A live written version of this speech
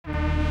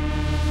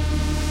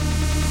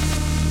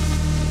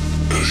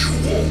As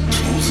you walk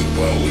through the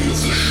valley of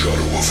the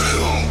shadow of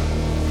hell,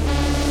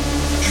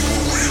 you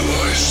will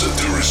realize that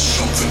there is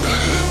something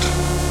ahead.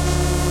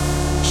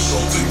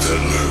 Something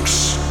that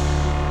lurks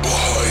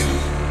behind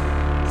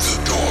the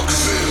dark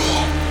veil.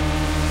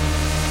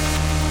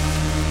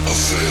 A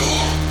veil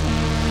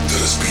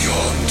that is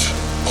beyond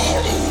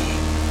our own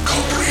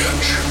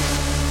comprehension.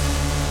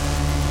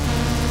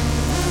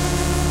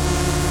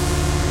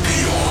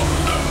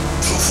 Beyond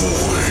the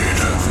void.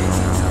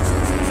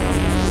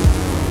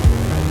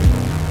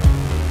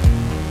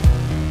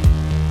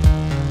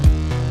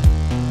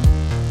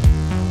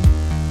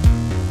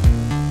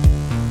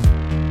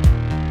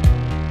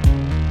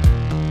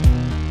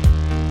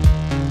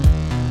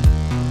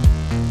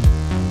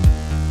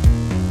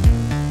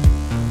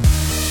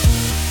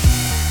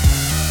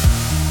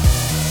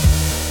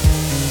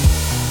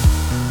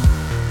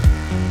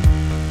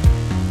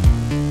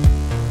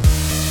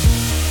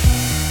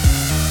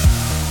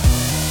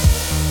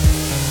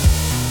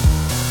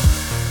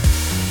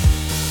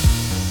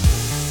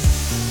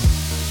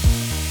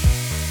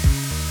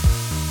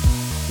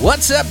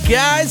 What's up,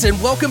 guys,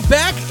 and welcome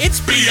back. It's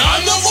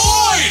Beyond the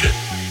Void!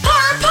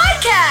 Horror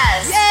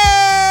Podcast!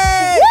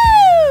 Yay!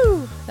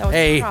 Woo! That was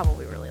Hey.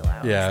 probably really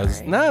loud. Yeah,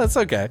 Sorry. no, it's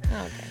okay.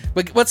 Okay.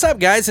 But what's up,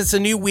 guys? It's a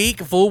new week,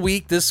 full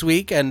week this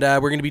week, and we're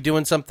going to be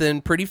doing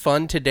something pretty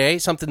fun today,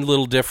 something a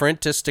little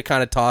different, just to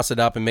kind of toss it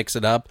up and mix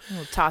it up.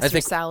 Toss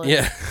your salad.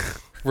 Yeah,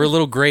 we're a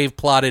little grave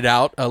plotted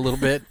out a little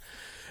bit,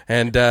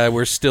 and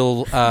we're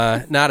still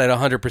not at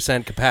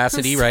 100%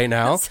 capacity right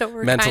now, So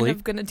we're mentally. kind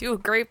of going to do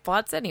great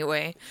plots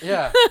anyway.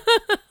 Yeah.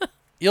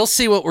 You'll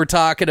see what we're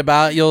talking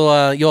about. You'll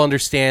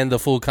understand the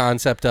full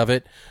concept of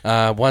it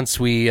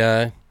once we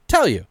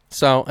tell you.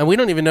 So, and we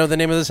don't even know the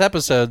name of this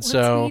episode.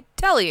 So, Once we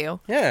tell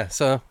you. yeah.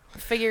 So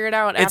Figure it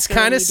out it's after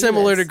kind we of do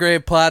similar to this.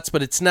 Grave Plots,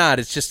 but it's not.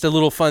 It's just a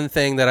little fun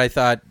thing that I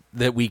thought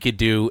that we could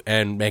do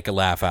and make a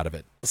laugh out of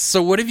it.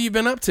 So, what have you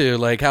been up to?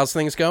 Like, how's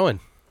things going?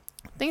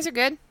 Things are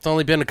good. It's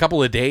only been a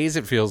couple of days.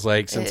 It feels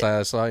like since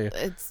I saw you.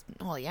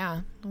 Well,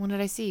 yeah. When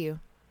did I see you?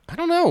 I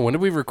don't know. When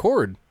did we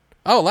record?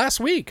 Oh, last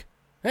week.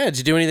 Yeah, did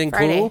you do anything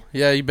Friday. cool?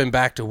 Yeah, you've been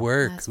back to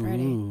work. Last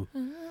Friday. Ooh.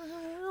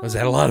 Was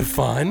that a lot of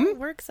fun?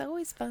 Work's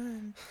always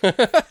fun.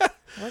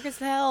 Work is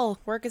hell.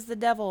 Work is the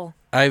devil.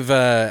 I've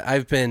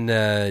been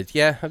I've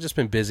just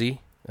been busy.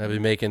 I've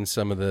been making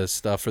some of the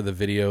stuff for the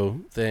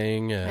video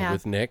thing Yeah.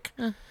 with Nick.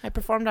 I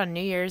performed on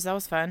New Year's. That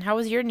was fun. How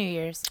was your New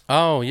Year's?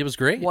 Oh, it was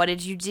great. What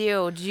did you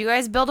do? Did you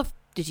guys build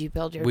your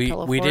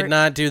pillow We fort? did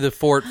not do the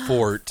fort.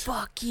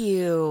 Fuck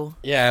you.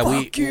 Yeah,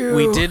 Fuck you.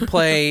 we did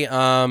play.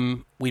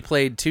 We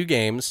played 2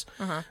 games.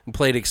 We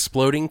played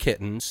Exploding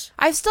Kittens.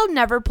 I've still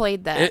never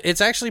played that.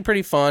 It's actually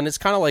pretty fun. It's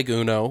kind of like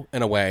Uno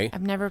in a way.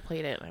 I've never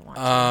played it. I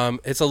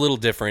want to. It's a little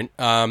different.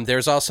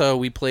 There's also,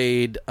 we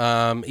played,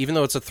 even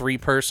though it's a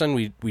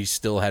 3-person, we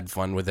still had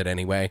fun with it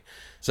anyway.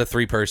 It's a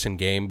 3-person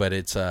game, but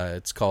it's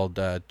called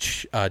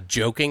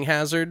Joking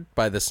Hazard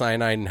by the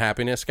Cyanide and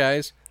Happiness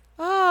guys.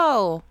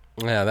 Oh,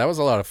 Yeah, that was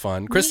a lot of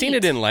fun. Christina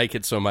didn't like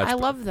it so much. I but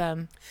love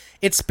them.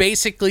 It's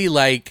basically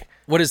like,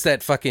 what is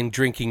that fucking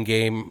drinking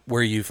game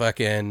where you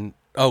fucking,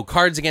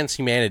 Cards Against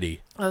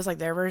Humanity. Oh, it's like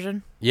their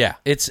version. Yeah,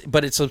 it's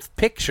of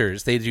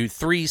pictures. They do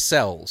 3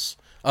 cells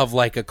of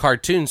like a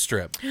cartoon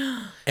strip,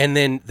 and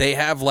then they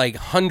have like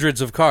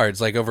hundreds of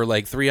cards, like over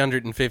like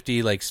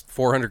 350, like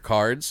 400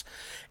 cards,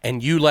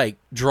 and you like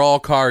draw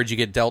cards. You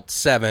get dealt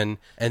 7,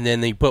 and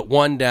then they put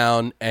 1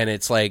 down, and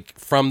it's like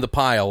from the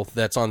pile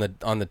that's on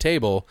the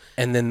table,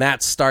 and then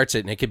that starts it.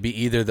 And it could be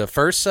either the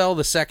first cell,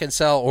 the second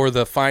cell, or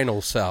the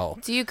final cell.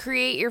 Do you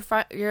create your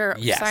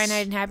Yes.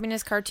 Cyanide and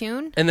Happiness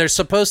cartoon? And there's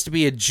supposed to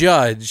be a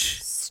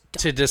judge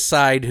to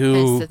decide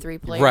who. Hence the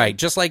 3-player. Right,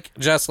 just like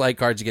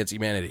Cards Against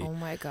Humanity. Oh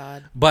my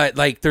god. But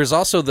like, there's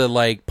also the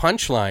like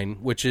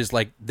punchline, which is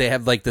like they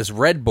have like this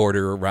red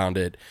border around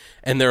it,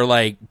 and they're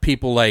like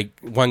people like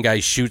one guy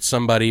shoots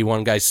somebody,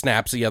 one guy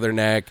snaps the other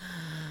neck.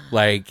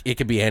 Like, it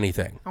could be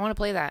anything. I want to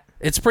play that.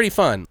 It's pretty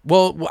fun.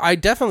 Well, I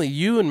definitely,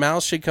 you and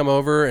Mouse should come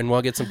over, and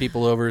we'll get some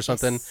people over or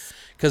something,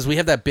 because we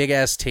have that big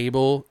ass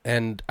table,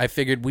 and I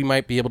figured we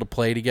might be able to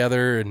play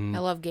together. And I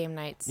love game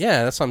nights.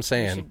 yeah, that's what I'm We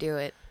saying. should do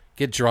it.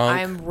 Get drunk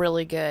I'm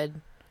really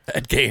good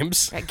at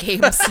games. at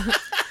games.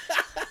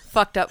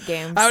 Fucked up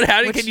games.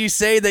 How which can you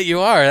say that you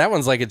are? That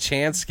one's like a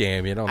chance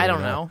game. You don't. I don't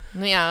really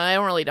know. Yeah,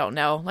 I don't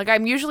know. Like,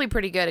 I'm usually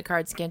pretty good at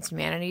Cards Against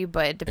Humanity,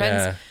 but it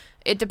depends. Yeah.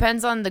 It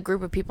depends on the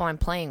group of people I'm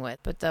playing with.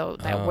 But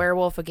that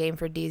Werewolf, a game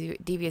for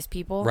devious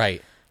people.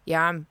 Right.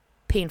 Yeah, I'm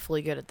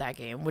painfully good at that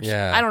game, which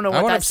Yeah. I don't know I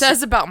what wanna that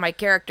says about my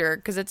character,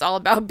 because it's all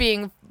about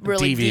being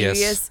really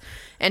devious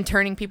and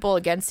turning people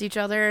against each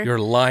other. You're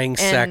a lying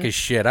sack And of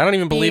shit. I don't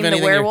even believe being the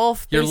anything. you're-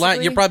 werewolf, You're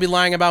basically. You're probably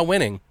lying about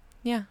winning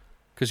Yeah,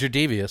 because you're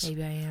devious.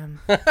 maybe I am.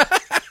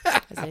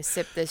 As I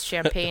sip this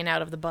champagne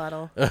out of the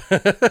bottle.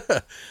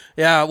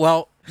 Yeah.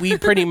 Well, we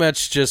pretty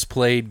much just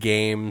played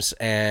games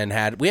and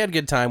we had a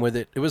good time with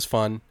it. It was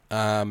fun.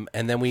 And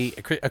then I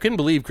couldn't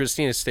believe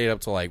Christina stayed up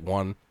till like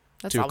 1.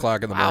 That's 2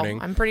 o'clock in the morning.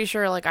 I'm pretty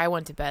sure like I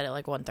went to bed at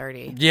like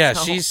 1:30. Yeah,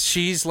 so.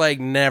 she's like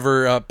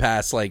never up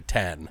past like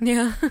 10.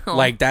 Yeah.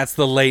 Like that's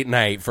the late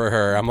night for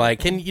her. I'm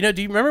like, do you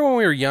remember when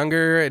we were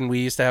younger and we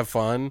used to have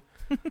fun?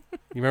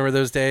 You remember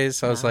those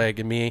days? I was like,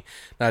 and me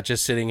not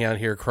just sitting out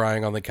here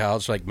crying on the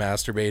couch, like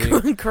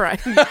masturbating. Crying.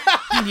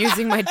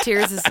 Using my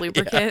tears as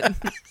lubricant.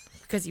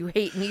 Because you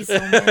hate me so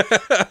much.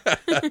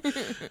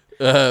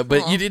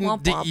 But you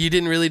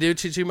didn't really do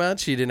too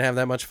much? You didn't have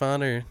that much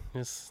fun or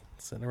just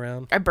sitting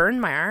around? I burned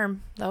my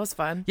arm. That was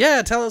fun.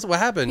 Yeah, tell us what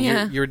happened.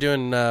 Yeah. You were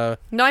doing... No,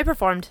 I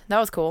performed. That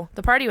was cool.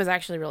 The party was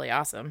actually really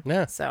awesome.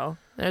 Yeah. So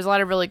there's a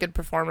lot of really good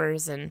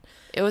performers, and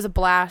it was a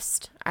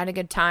blast. I had a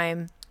good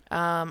time.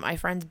 My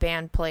friend's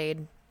band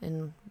played,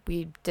 and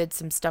we did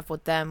some stuff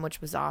with them,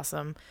 which was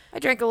awesome. I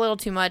drank a little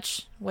too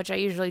much, which I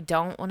usually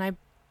don't when I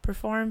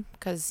perform,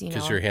 because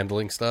you're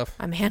handling stuff.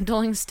 I'm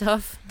handling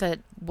stuff that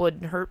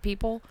would hurt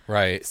people,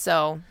 right?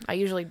 So I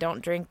usually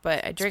don't drink, but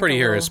I drink. It's pretty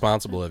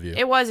irresponsible of you.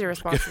 It was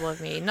irresponsible of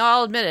me. No,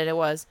 I'll admit it. It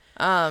was.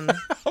 I'm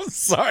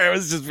sorry, I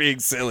was just being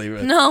silly.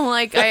 But... No,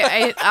 like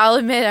I'll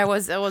admit I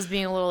was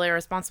being a little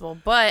irresponsible,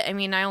 but I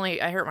mean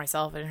I hurt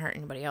myself. I didn't hurt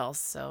anybody else,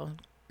 so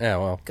yeah,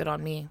 well, good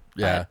on me.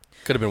 Yeah,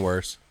 could have been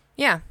worse.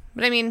 Yeah,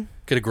 but I mean,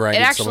 could have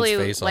grinded someone's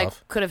face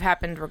off. Could have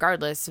happened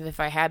regardless of if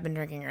I had been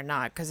drinking or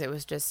not, because it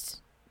was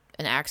just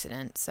an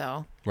accident.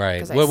 So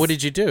right. Well, what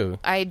did you do?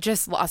 I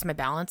just lost my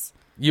balance.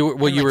 You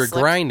were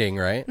grinding,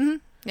 right? Mm-hmm.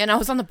 And I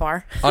was on the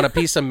bar on a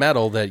piece of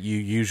metal that you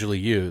usually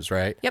use,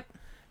 right? Yep.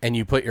 And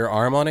you put your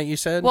arm on it. You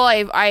said. Well,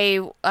 I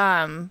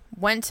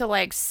went to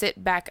like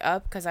sit back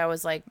up because I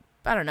was like,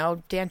 I don't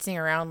know, dancing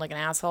around like an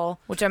asshole,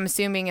 which I'm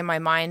assuming in my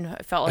mind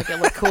I felt like it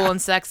looked cool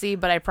and sexy,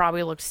 but I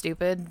probably looked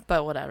stupid,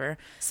 but whatever.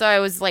 So I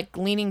was like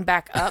leaning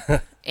back up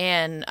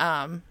and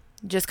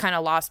just kind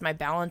of lost my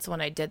balance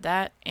when I did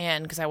that,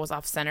 and because I was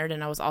off-centered,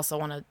 and I was also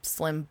on a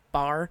slim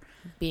bar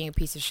being a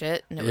piece of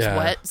shit, and it was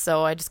wet,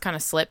 so I just kind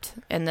of slipped,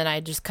 and then I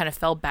just kind of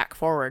fell back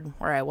forward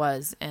where I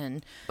was,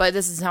 but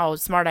this is how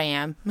smart I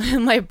am.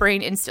 My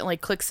brain instantly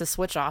clicks the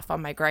switch off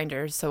on my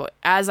grinder, so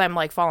as I'm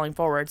like falling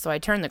forward, so I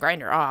turn the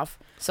grinder off,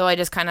 so I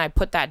just kind of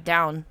put that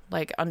down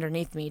like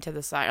underneath me to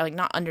the side, like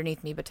not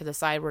underneath me, but to the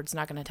side where it's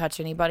not going to touch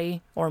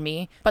anybody or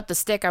me, but the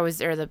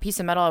the piece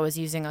of metal I was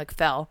using like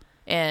fell.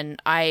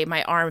 And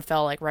my arm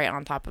fell like right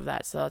on top of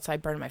that, so that's why I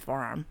burned my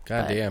forearm.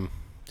 God damn.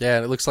 Yeah,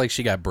 it looks like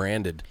she got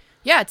branded.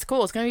 Yeah, it's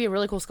cool. It's gonna be a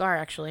really cool scar,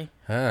 actually.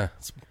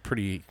 It's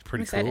pretty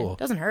cool. It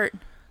doesn't hurt.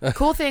 The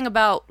cool thing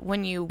about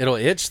when you it'll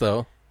itch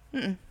though.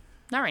 Not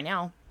right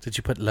now. Did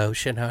you put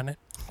lotion on it?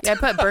 Yeah, I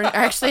put burn.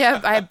 Actually,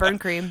 I had burn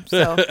cream.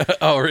 So.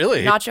 Oh,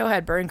 really? Nacho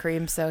had burn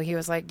cream, so he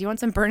was like, "Do you want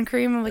some burn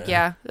cream?" I'm like,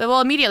 "Yeah."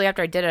 Well, immediately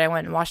after I did it, I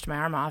went and washed my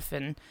arm off,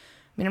 and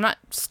I mean, I'm not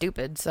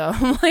stupid, so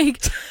I'm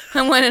like,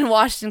 I went and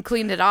washed and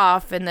cleaned it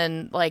off, and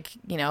then, like,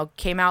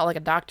 came out like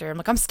a doctor. I'm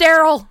like, I'm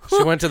sterile.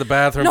 She went to the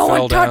bathroom, no fell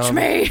one down, touch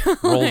me.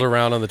 rolled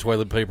around on the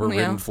toilet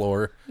paper-ridden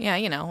floor. Yeah,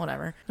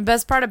 whatever. The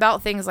best part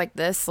about things like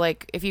this,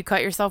 like, if you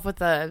cut yourself with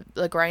a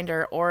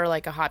grinder or,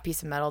 like, a hot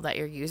piece of metal that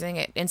you're using,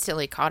 it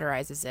instantly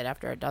cauterizes it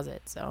after it does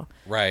it, so.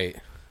 Right.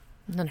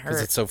 It doesn't hurt.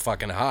 Because it's so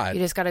fucking hot. You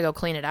just got to go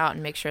clean it out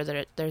and make sure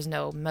that there's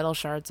no metal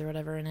shards or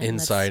whatever in it.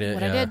 Inside it,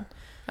 what I did.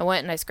 I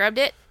went and I scrubbed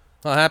it.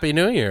 Well, Happy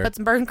New Year. Put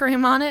some burn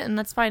cream on it, and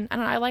that's fine.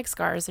 I like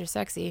scars. They're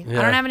sexy. Yeah.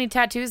 I don't have any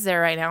tattoos there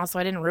right now, so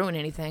I didn't ruin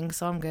anything,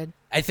 so I'm good.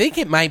 I think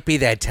it might be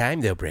that time,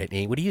 though,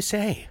 Brittany. What do you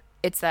say?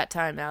 It's that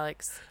time,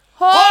 Alex.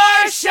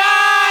 Horse shots!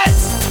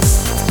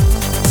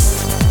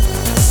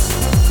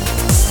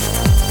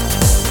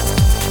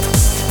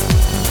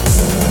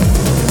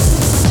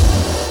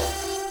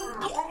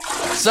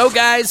 So,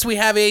 guys, we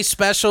have a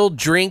special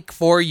drink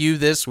for you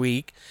this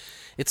week.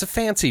 It's a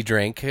fancy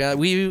drink.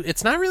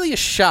 It's not really a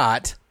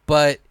shot,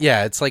 but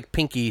yeah, it's like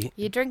pinky.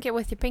 You drink it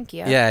with your pinky.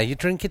 Yeah, you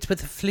drink it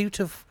with a flute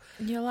of.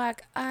 And you're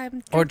like,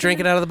 or drink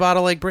it out of the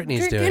bottle like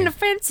Brittany's doing. Drinking a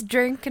fancy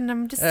drink, and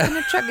I'm just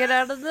gonna chug it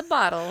out of the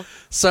bottle.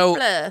 So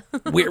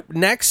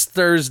next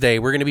Thursday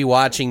we're gonna be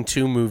watching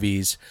 2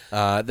 movies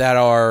that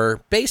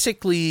are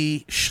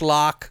basically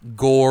schlock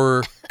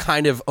gore,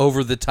 kind of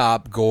over the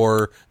top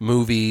gore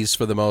movies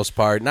for the most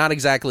part. Not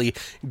exactly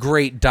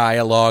great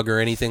dialogue or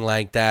anything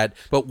like that.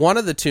 But one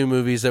of the 2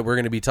 movies that we're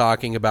going to be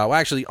talking about, well,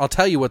 actually, I'll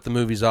tell you what the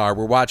movies are.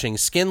 We're watching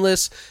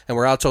Skinless, and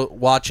we're also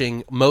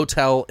watching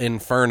Motel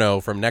Inferno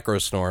from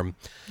Necrostorm.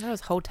 That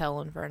was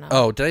Hotel Inferno.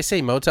 Oh, did I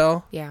say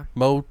motel? Yeah.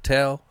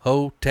 Motel,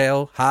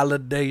 hotel,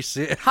 holiday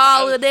sin.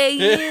 Holiday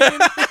Inn.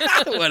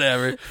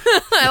 Whatever.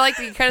 I like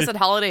that you kind of said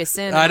Holiday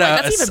Sin. I know.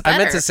 Like, that's even better. I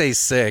meant to say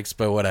 6,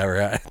 but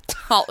whatever.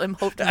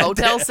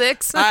 Motel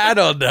 6? I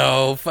don't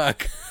know.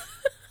 Fuck.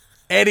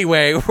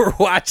 Anyway, we're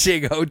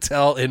watching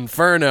Hotel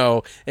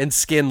Inferno and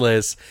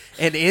Skinless.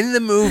 And in the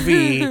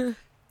movie,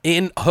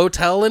 in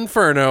Hotel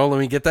Inferno,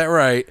 let me get that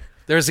right,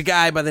 there's a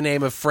guy by the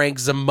name of Frank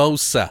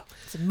Zamosa.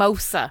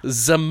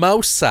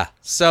 Zamosa.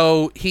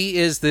 So he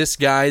is this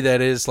guy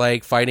that is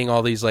like fighting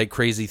all these like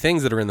crazy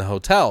things that are in the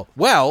hotel.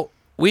 Well,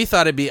 I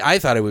thought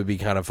it would be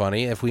kind of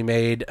funny if we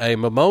made a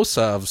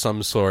mimosa of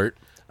some sort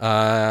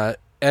as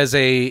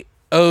a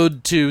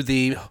ode to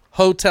the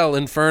Hotel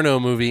Inferno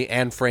movie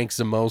and Frank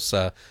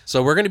Zamosa.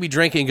 So we're going to be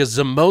drinking a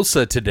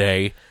Zamosa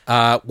today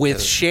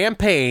with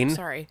champagne.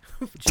 Sorry.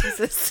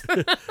 Jesus.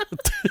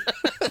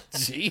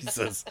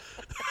 Jesus.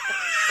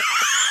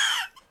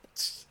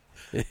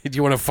 Do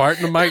you want to fart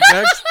in the mic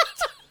next?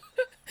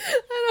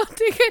 I don't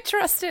think I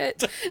trust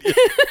it.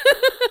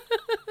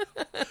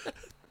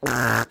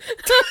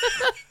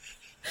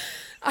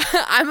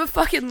 I'm a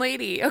fucking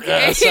lady,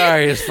 okay?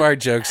 Sorry, it's fart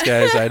jokes,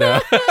 guys. I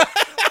know.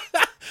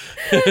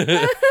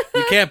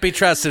 You can't be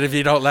trusted if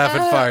you don't laugh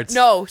at farts.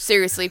 No,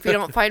 seriously, if you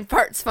don't find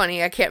farts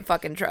funny, I can't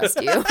fucking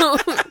trust you.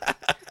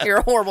 You're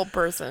a horrible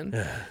person.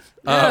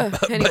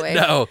 Anyway.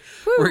 No,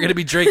 we're going to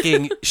be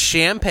drinking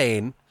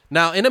champagne.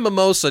 Now, in a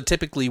mimosa,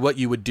 typically what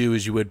you would do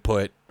is you would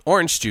put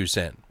orange juice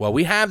in. Well,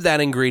 we have that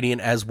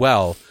ingredient as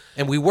well.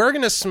 And we were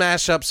going to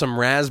smash up some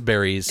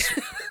raspberries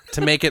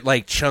to make it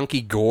like chunky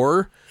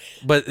gore,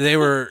 but they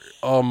were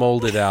all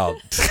molded out.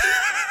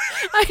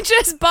 I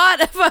just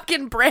bought a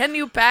fucking brand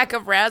new pack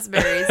of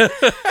raspberries.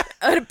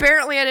 And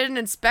apparently I didn't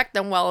inspect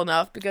them well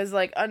enough because,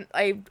 like,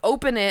 I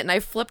open it and I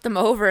flip them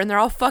over and they're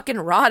all fucking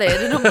rotted.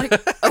 And I'm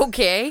like,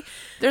 okay.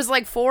 There's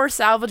like 4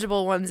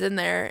 salvageable ones in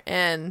there.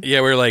 And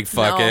Yeah, we're like,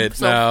 fuck it.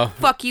 So No.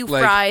 fuck you,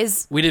 Like,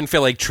 fries. We didn't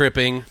feel like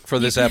tripping for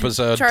this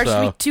episode. Charge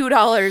so. me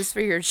 $2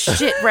 for your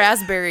shit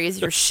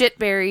raspberries, your shit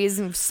berries,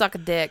 and suck a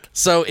dick.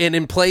 So,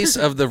 in place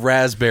of the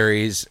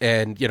raspberries,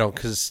 and,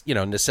 because,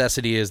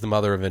 necessity is the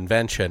mother of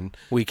invention,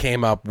 we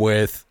came up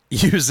with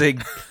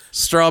using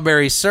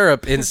strawberry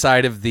syrup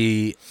inside of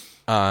the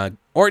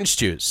orange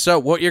juice. So,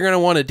 what you're going to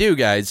want to do,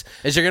 guys,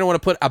 is you're going to want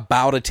to put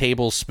about a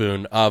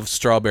tablespoon of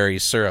strawberry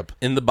syrup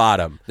in the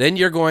bottom. Then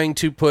you're going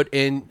to put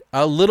in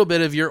a little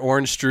bit of your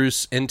orange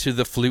juice into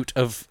the flute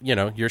of,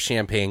 your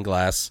champagne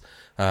glass.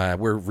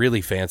 We're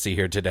really fancy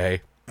here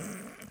today.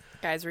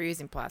 Guys, we're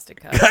using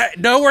plastic cups.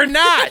 No, we're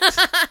not.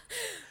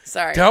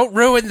 Sorry. Don't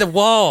ruin the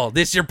wall.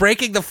 You're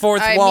breaking the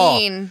fourth wall. I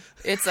mean,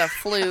 it's a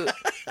flute.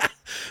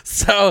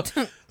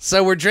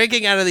 So we're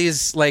drinking out of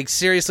these. Like,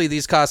 seriously,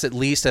 these cost at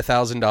least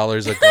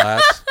 $1,000 a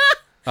glass.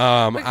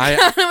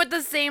 With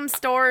the same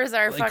store as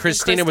our fucking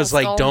Christina Crystal was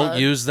like, Skull "Don't mug.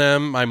 use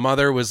them." My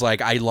mother was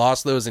like, "I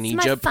lost those in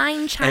Egypt,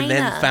 fine china. and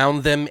then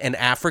found them in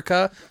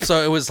Africa."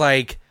 So it was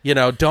like,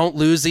 don't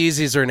lose these.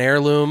 These are an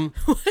heirloom.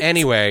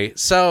 Anyway,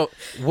 so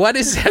what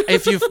is?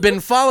 If you've been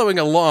following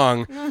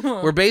along,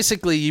 where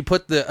basically you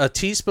put a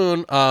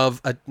teaspoon of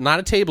not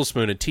a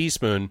tablespoon, a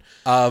teaspoon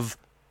of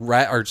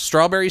or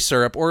strawberry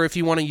syrup, or if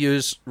you want to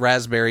use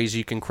raspberries,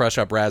 you can crush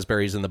up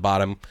raspberries in the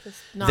bottom.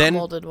 Not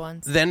molded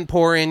ones. Then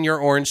pour in your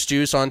orange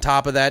juice on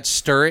top of that.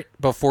 Stir it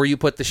before you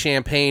put the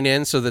champagne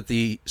in, so that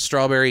the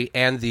strawberry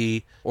and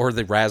the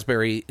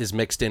raspberry is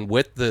mixed in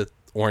with the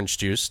orange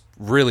juice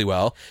really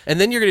well.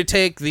 And then you're going to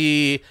take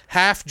the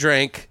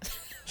half-drank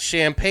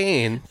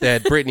champagne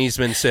that Brittany's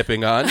been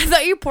sipping on. I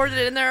thought you poured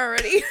it in there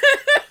already.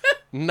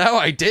 No,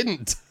 I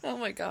didn't. Oh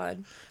my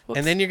god.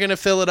 And then you're going to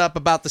fill it up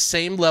about the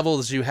same level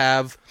as you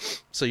have.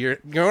 So you're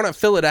going to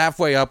fill it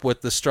halfway up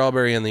with the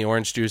strawberry and the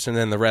orange juice, and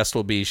then the rest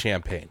will be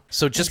champagne.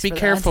 So just Thanks be for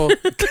careful.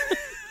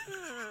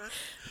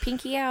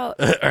 Pinky out.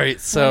 All right,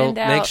 so When in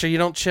make doubt. sure you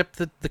don't chip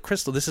the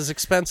crystal. This is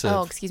expensive.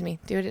 Oh, excuse me.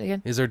 Do it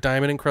again. These are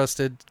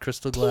diamond-encrusted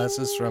crystal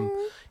glasses from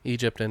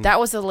Egypt. And That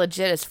was a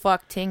legit as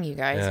fuck ting, you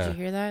guys. Yeah. Did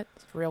you hear that?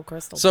 It's real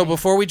crystal. So ting.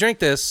 before we drink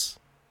this,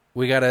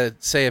 we got to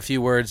say a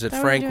few words that Thought we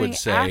were Frank doing would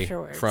say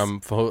afterwards.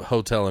 from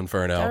Hotel What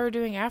Inferno. are we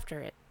doing after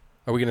it?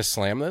 Are we going to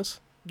slam this?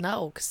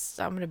 No, because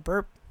I'm going to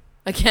burp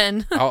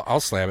again. I'll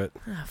slam it.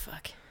 Oh,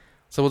 fuck.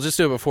 So we'll just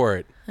do it before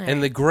it. All In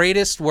right. the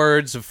greatest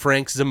words of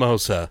Frank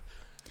Zamosa,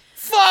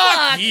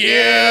 fuck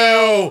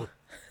you!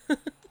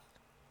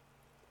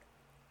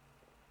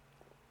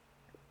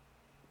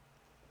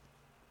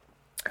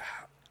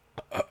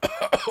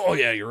 Oh,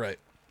 yeah, you're right.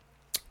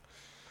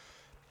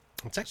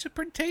 It's actually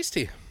pretty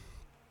tasty.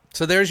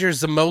 So there's your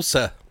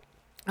Zamosa.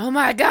 Oh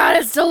my god,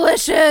 it's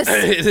delicious.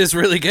 It is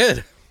really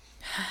good.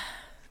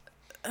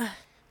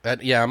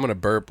 Yeah, I'm going to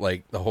burp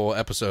like the whole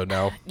episode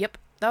now. Yep.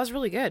 That was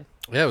really good.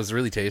 Yeah, it was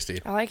really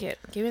tasty. I like it.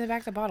 Give me the back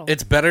of the bottle.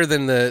 It's better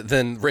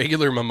than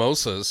regular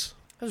mimosas.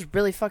 It was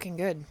really fucking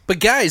good. But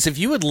guys, if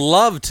you would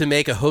love to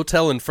make a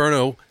Hotel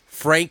Inferno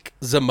Frank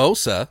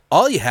Zamosa,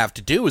 all you have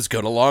to do is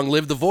go to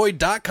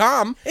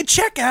longlivethevoid.com and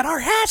check out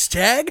our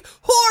hashtag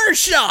horror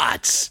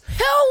shots.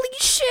 Holy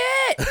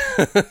shit!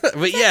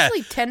 But yeah,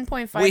 Actually,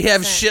 10.5%. we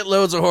have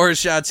shitloads of horror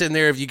shots in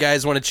there if you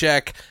guys want to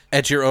check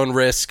at your own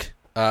risk.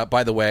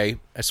 By the way,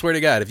 I swear to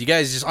God, if you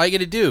guys just all you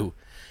got to do,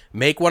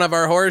 make one of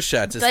our horror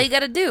shots. That's all you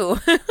gotta do.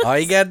 All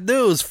you gotta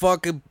do is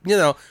fucking,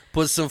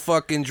 put some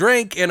fucking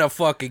drink in a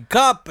fucking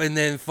cup and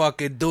then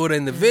fucking do it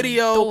in the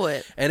video. Do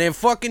it. And then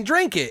fucking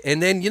drink it.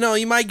 And then,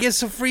 you might get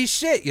some free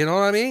shit. You know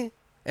what I mean?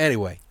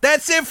 Anyway,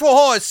 that's it for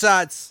horse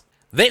shots.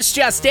 This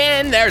just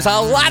in, there's a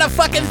lot of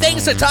fucking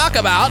things to talk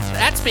about.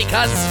 That's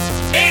because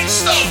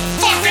It's the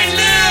fucking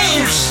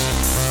news!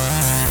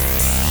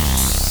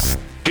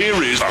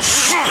 Here is the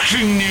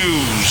fucking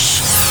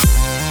news!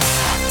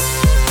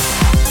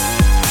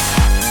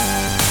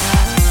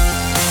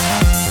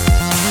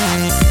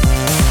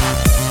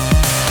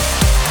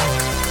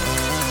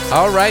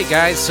 All right,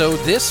 guys. So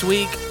this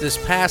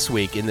past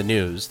week in the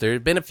news, there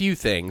have been a few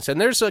things, and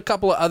there's a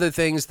couple of other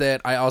things that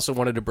I also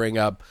wanted to bring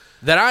up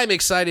that I'm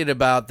excited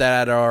about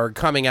that are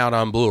coming out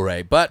on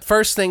Blu-ray. But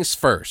first things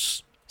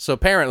first. So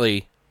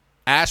apparently,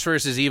 Ash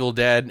vs. Evil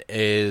Dead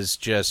is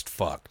just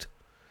fucked.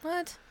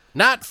 What?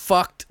 Not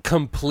fucked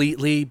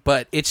completely,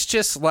 but it's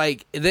just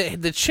like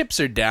the chips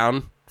are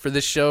down for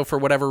this show for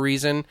whatever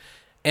reason.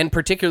 And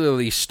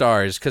particularly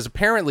Starz, because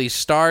apparently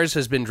Starz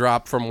has been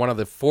dropped from one of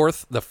the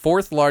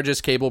fourth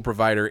largest cable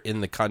provider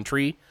in the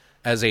country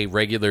as a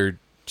regular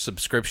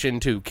subscription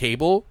to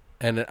cable,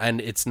 and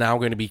it's now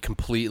going to be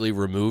completely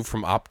removed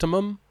from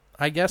Optimum,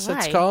 I guess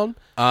it's Why? called.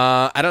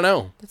 I don't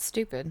know. That's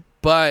stupid.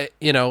 But,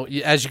 you know,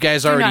 as you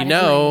guys You're already not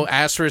know, agreeing.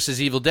 Ash vs.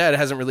 Evil Dead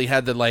hasn't really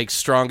had the, like,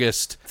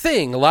 strongest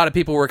thing. A lot of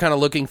people were kind of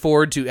looking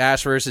forward to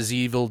Ash vs.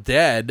 Evil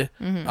Dead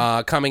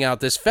coming out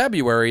this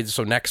February,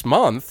 so next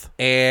month,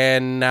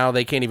 and now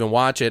they can't even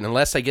watch it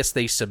unless, I guess,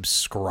 they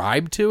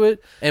subscribe to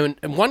it. And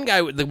the one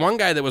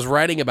guy that was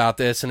writing about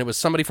this, and it was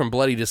somebody from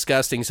Bloody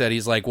Disgusting, said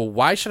he's like, well,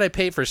 why should I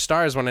pay for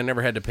Starz when I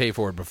never had to pay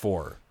for it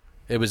before?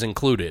 It was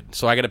included.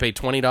 So I got to pay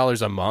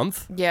 $20 a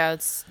month? Yeah,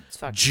 it's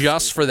fucking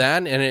Just stupid. for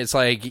that, and it's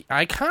like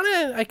I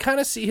kind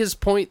of see his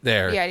point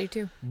there. Yeah, I do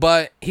too.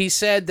 But he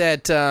said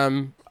that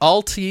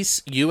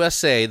Altice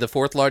USA, the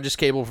fourth largest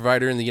cable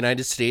provider in the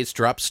United States,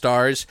 dropped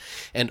Starz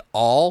and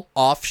all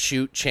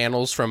offshoot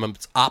channels from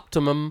its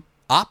Optimum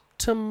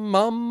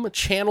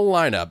channel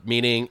lineup,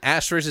 meaning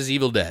Ash vs.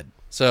 Evil Dead.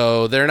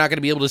 So they're not going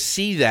to be able to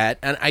see that.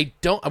 And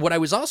what I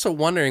was also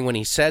wondering when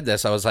he said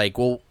this, I was like,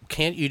 well,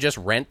 can't you just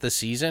rent the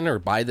season or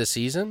buy the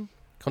season?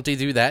 Can't they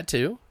do that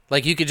too?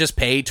 Like, you could just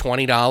pay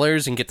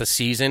 $20 and get the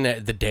season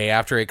the day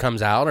after it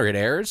comes out or it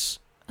airs?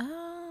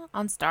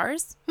 On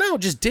Stars? No,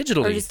 just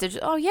digitally. Or just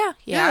digital? Oh, yeah.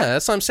 Yeah,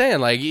 that's what I'm saying.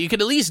 Like, you could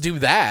at least do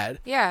that.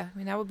 Yeah, I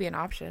mean, that would be an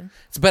option.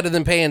 It's better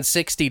than paying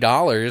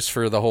 $60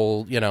 for the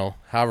whole,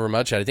 however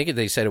much. I think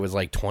they said it was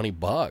like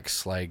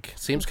 $20. Like,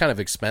 seems kind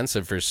of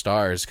expensive for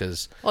Starz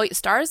because... Well,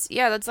 Stars?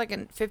 Yeah, that's like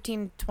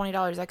 $15,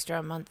 $20 extra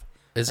a month.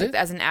 Is Like, it?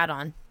 as an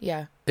add-on.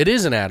 Yeah. It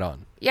is an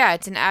add-on. Yeah,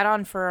 it's an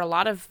add-on for a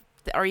lot of...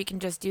 Or you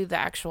can just do the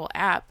actual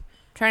app.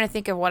 Trying to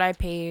think of what I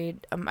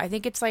paid. I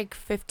think it's like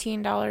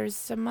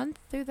 $15 a month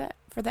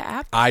for the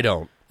app I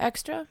don't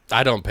extra.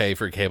 pay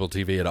for cable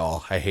TV at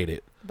all. I hate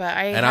it. But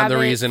I'm And I'm the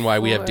reason why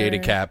we have data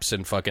caps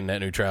and fucking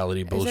net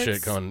neutrality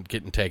bullshit it-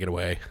 getting taken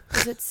away.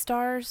 Is it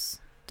Stars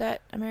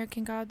that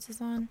American Gods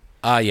is on?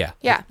 Yeah.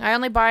 Yeah, I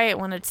only buy it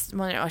when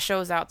a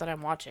show's out that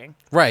I'm watching.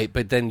 Right,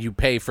 but then you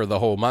pay for the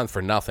whole month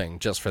for nothing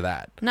just for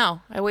that.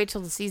 No, I wait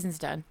till the season's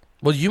done.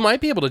 Well, you might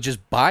be able to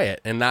just buy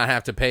it and not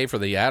have to pay for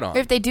the add-on.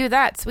 If they do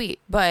that, sweet.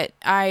 But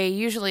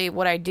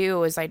what I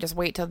do is I just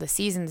wait till the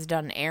season's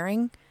done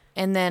airing,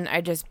 and then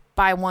I just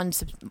buy a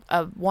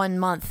 1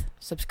 month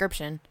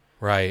subscription,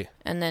 Right.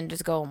 and then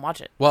just go and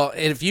watch it. Well,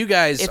 if you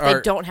guys If are...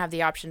 they don't have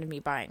the option of me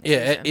buying the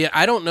Yeah, season. yeah,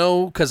 I don't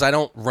know because I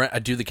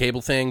do the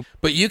cable thing,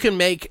 but you can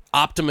make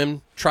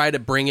Optimum try to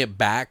bring it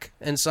back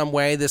in some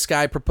way. This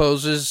guy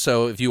proposes,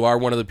 so if you are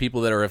one of the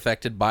people that are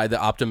affected by the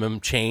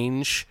Optimum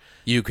change,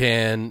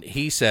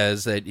 he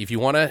says that if you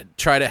want to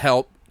try to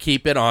help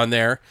keep it on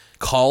there,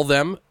 call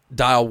them,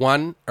 dial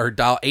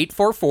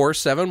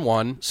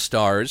 844-71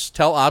 Starz,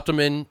 tell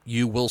Optimum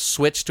you will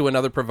switch to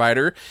another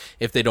provider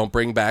if they don't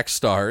bring back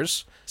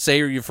Starz. Say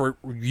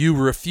you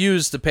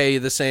refuse to pay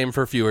the same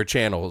for fewer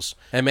channels,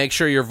 and make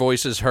sure your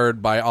voice is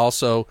heard by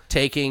also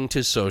taking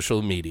to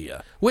social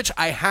media, which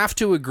I have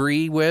to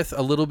agree with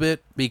a little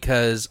bit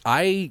because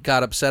I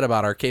got upset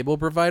about our cable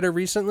provider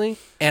recently,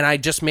 and I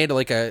just made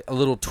like a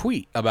little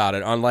tweet about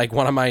it on like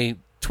one of my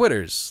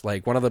Twitters,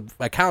 like one of the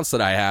accounts that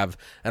I have,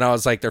 and I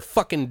was like, they're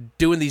fucking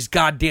doing these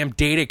goddamn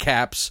data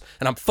caps,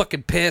 and I'm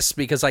fucking pissed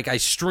because like I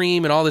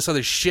stream and all this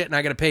other shit, and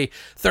I gotta pay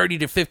 $30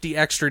 to $50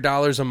 extra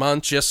a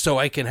month just so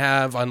I can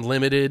have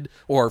unlimited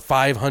or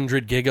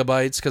 500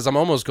 gigabytes because I'm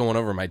almost going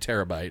over my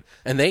terabyte,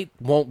 and they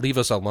won't leave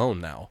us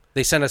alone now.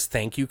 They send us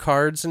thank you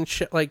cards and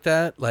shit like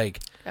that, like.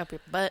 Up your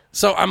butt.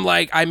 So I'm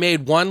like, I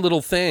made one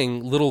little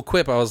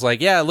quip. I was like,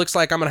 yeah, it looks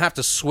like I'm gonna have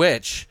to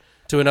switch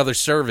to another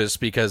service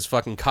because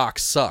fucking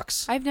Cox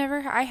sucks. I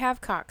have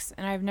Cox,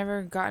 and I've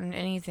never gotten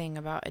anything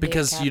about a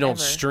Because data cap you don't ever.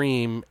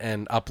 stream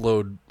and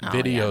upload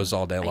videos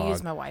all day I long.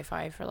 use my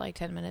Wi-Fi for like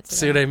 10 minutes.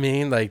 See what I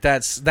mean? Like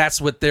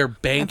that's what they're I'm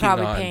banking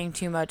probably on. paying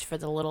too much for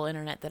the little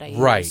internet that I use.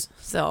 Right.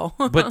 So.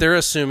 But they're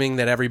assuming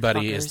that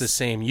everybody is Fuckers. the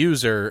same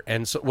user,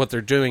 and so what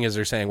they're doing is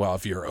they're saying, well,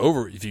 if you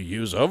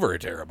use over a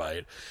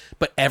terabyte,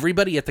 but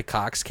everybody at the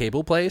Cox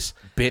cable place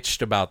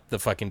bitched about the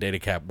fucking data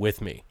cap with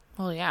me.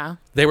 Well, yeah.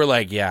 They were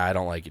like, yeah, I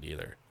don't like it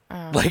either.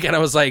 Like, and I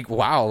was like,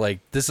 wow, like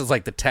this is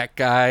like the tech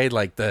guy,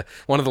 like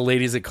one of the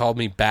ladies that called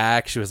me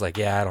back. She was like,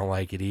 yeah, I don't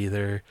like it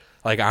either.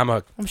 Like I'm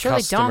sure customer.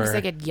 they don't because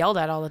they get yelled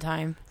at all the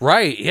time.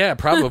 Right? Yeah,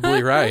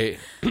 probably right.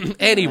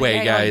 Anyway, Like,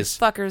 hey, guys,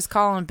 fuckers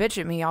call and bitch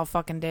at me all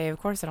fucking day.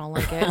 Of course I don't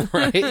like it.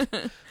 right?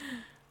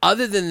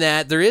 Other than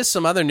that, there is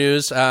some other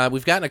news.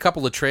 We've gotten a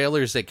couple of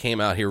trailers that came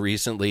out here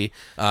recently.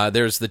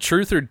 There's the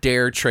Truth or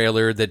Dare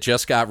trailer that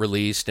just got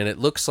released, and it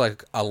looks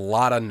like a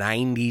lot of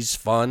 90s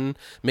fun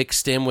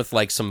mixed in with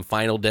like some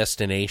Final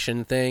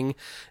Destination thing.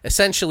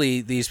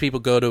 Essentially, these people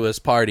go to this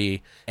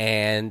party,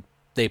 and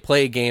they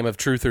play a game of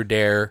Truth or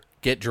Dare,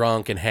 get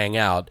drunk, and hang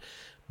out.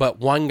 But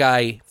one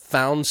guy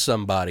found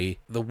somebody.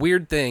 The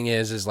weird thing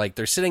is like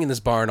they're sitting in this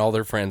bar, and all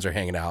their friends are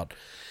hanging out.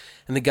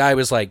 And the guy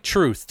was like,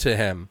 truth to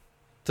him.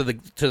 To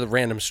the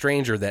random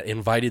stranger that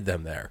invited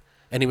them there.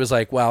 And he was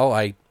like, well,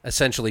 I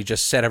essentially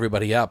just set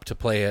everybody up to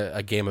play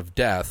a game of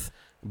death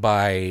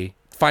by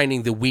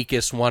finding the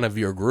weakest one of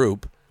your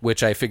group,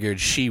 which I figured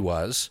she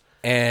was,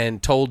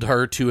 and told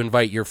her to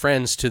invite your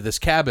friends to this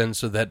cabin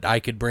so that I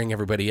could bring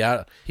everybody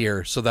out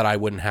here so that I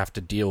wouldn't have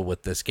to deal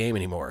with this game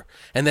anymore.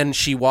 And then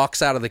she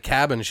walks out of the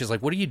cabin and she's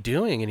like, what are you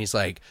doing? And he's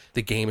like,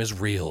 the game is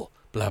real.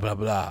 Blah, blah,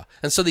 blah.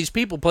 And so these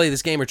people play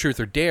this game of Truth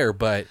or Dare,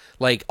 but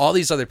like all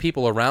these other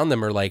people around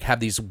them are like have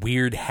these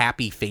weird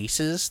happy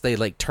faces. They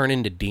like turn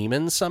into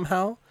demons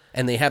somehow.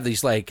 And they have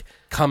these like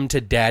come to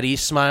daddy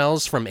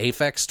smiles from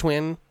Aphex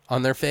Twin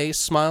on their face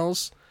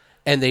smiles.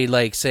 And they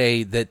like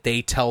say that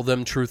they tell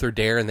them Truth or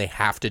Dare and they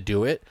have to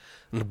do it.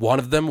 And one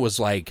of them was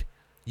like,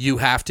 you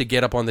have to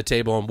get up on the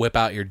table and whip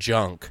out your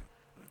junk.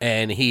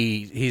 And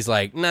he's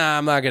like, nah,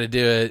 I'm not going to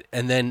do it.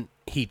 And then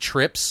he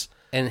trips.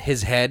 And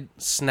his head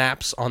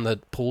snaps on the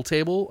pool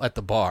table at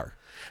the bar.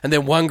 And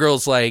then one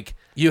girl's like,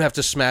 you have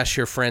to smash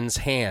your friend's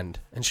hand.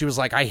 And she was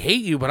like, I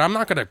hate you, but I'm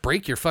not going to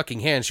break your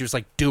fucking hand. She was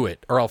like, do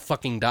it, or I'll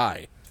fucking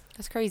die.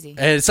 That's crazy.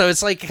 And so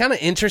it's like kind of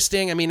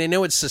interesting. I mean, I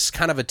know it's just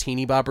kind of a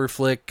teeny bopper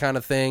flick kind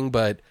of thing,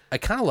 but I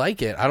kind of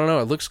like it. I don't know.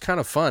 It looks kind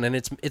of fun. And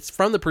it's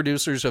from the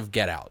producers of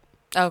Get Out.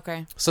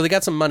 Okay. So they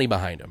got some money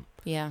behind them.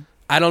 Yeah.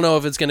 I don't know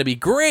if it's going to be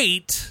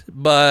great,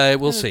 but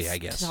we'll see, I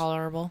guess.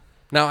 Tolerable.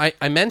 Now,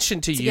 I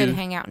mentioned to you... It's a good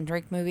hangout and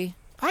drink movie.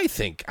 I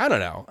don't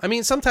know. I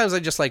mean, sometimes I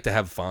just like to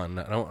have fun.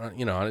 I don't,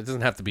 it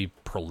doesn't have to be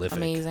prolific.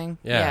 Amazing.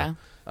 Yeah.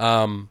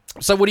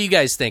 So what do you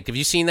guys think? Have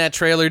you seen that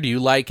trailer? Do you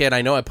like it?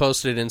 I know I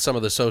posted it in some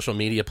of the social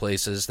media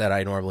places that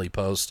I normally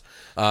post.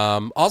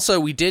 Also,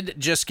 we did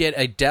just get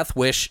a Death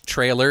Wish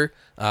trailer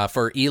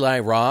for Eli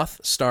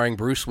Roth starring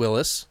Bruce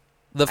Willis.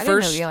 I didn't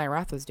know Eli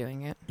Roth was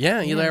doing it.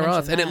 Yeah, Eli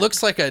Roth. And it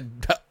looks like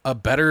a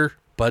better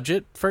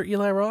budget for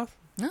Eli Roth.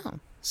 No.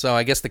 So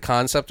I guess the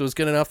concept was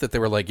good enough that they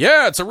were like,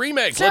 yeah, it's a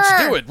remake. Sure.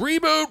 Let's do it.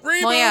 Reboot.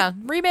 Well, yeah.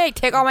 Remake.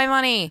 Take all my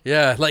money.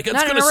 Yeah, like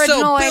it's going to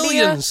sell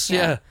billions.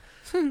 Yeah.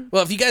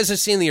 Well, if you guys have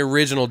seen the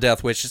original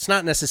Death Wish, it's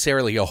not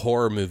necessarily a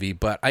horror movie,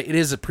 but it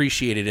is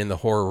appreciated in the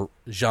horror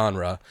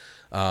genre.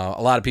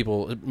 A lot of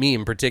people, me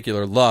in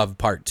particular, love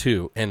Part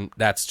 2, and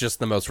that's just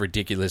the most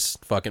ridiculous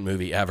fucking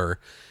movie ever.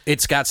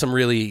 It's got some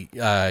really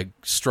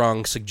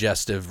strong,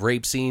 suggestive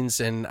rape scenes,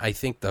 and I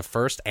think the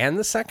first and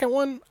the second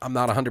one, I'm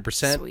not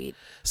 100%. Sweet.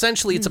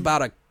 Essentially, it's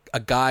about a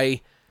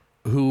guy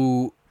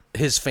who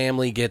his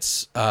family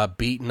gets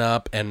beaten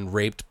up and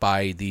raped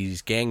by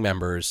these gang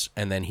members,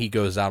 and then he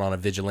goes out on a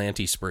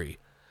vigilante spree.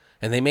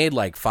 And they made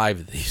like 5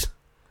 of these.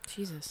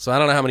 Jesus. So I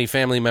don't know how many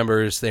family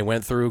members they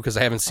went through because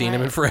I haven't seen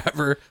him in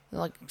forever.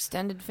 Like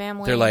extended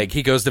family. They're like,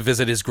 he goes to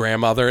visit his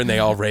grandmother and they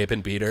all rape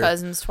and beat her.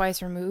 Cousins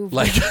twice removed.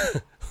 Like,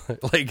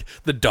 like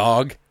the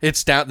dog.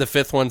 It's down. The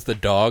 5th one's the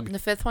dog. The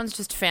 5th one's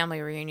just family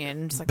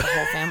reunion. Just like the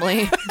whole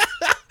family.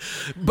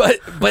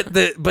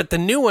 But the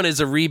new one is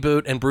a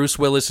reboot, and Bruce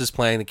Willis is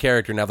playing the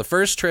character. Now, the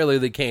first trailer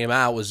that came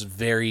out was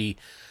very...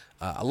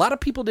 a lot of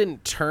people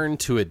didn't turn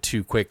to it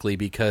too quickly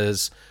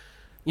because...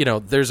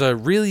 there's a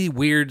really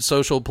weird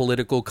social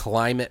political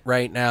climate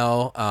right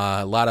now.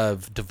 A lot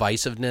of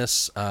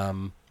divisiveness.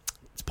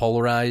 It's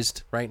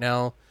polarized right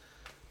now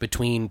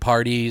between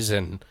parties,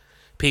 and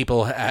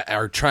people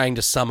are trying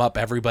to sum up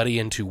everybody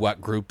into what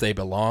group they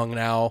belong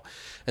now.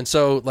 And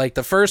so, like,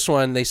 the first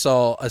one, they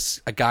saw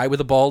a guy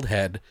with a bald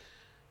head,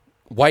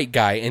 white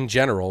guy in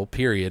general,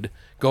 period,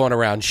 going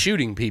around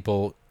shooting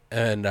people,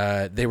 and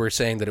they were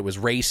saying that it was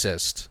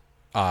racist.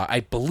 I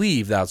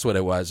believe that's what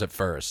it was at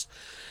first.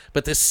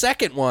 But the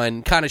second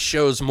one kind of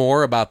shows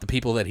more about the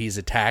people that he's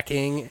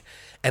attacking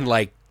and,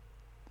 like,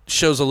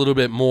 shows a little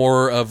bit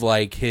more of,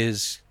 like,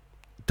 his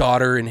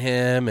daughter and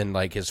him and,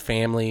 like, his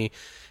family.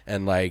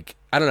 And, like,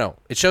 I don't know.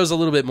 It shows a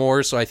little bit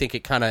more, so I think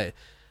it kind of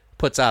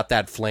puts out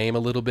that flame a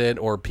little bit,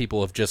 or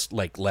people have just,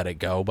 like, let it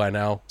go by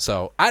now.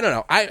 So, I don't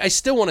know. I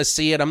still want to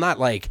see it. I'm not,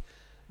 like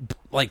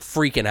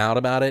freaking out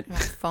about it.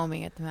 Like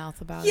foaming at the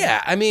mouth about it.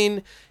 Yeah, I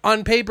mean,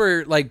 on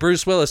paper, like,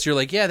 Bruce Willis, you're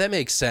like, yeah, that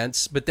makes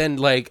sense. But then,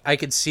 like, I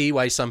could see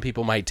why some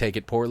people might take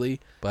it poorly.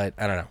 But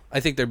I don't know.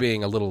 I think they're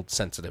being a little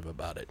sensitive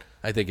about it.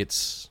 I think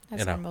it's,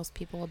 That's for most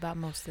people about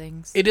most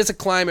things. It is a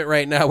climate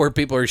right now where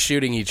people are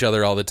shooting each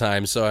other all the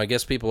time. So I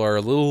guess people are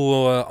a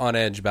little on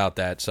edge about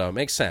that. So it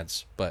makes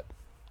sense. But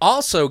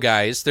also,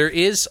 guys, there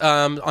is,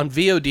 on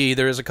VOD,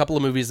 there is a couple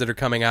of movies that are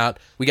coming out.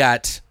 We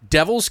got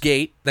Devil's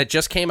Gate that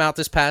just came out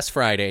this past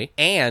Friday,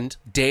 and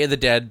Day of the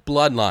Dead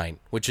Bloodline,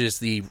 which is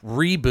the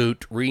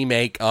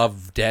remake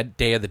of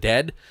Day of the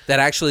Dead that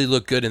actually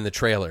looked good in the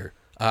trailer.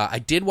 I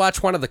did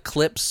watch one of the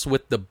clips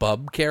with the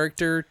Bub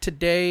character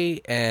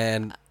today,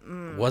 and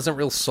wasn't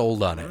real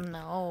sold on it.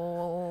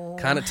 No.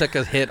 Kind of took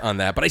a hit on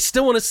that, but I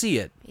still want to see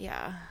it.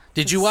 Yeah.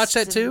 Did you watch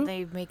that too?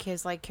 They make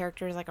his like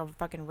characters like a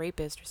fucking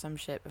rapist or some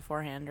shit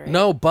beforehand, right?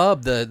 No,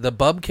 Bub. The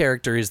Bub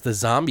character is the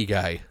zombie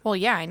guy. Well,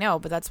 yeah, I know,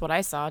 but that's what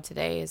I saw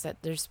today. Is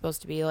that there's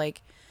supposed to be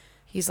like,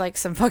 he's like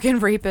some fucking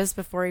rapist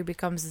before he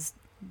becomes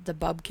the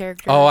Bub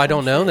character. Oh, or I some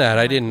don't know shit. that. I'm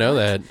I like, didn't know what?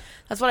 that.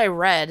 That's what I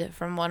read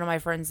from one of my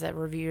friends that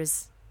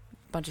reviews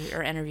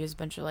interviews a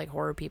bunch of like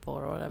horror people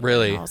or whatever.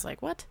 Really? And I was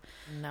like, what?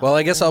 No. Well,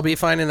 I guess I'll be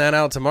finding that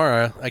out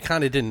tomorrow. I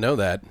kind of didn't know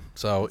that.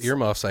 So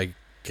earmuffs, I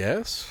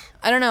guess.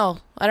 I don't know.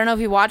 I don't know if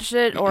he watched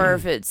it or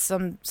if it's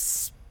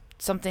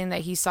something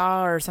that he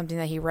saw or something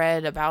that he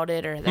read about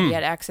it or that he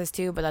had access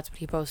to, but that's what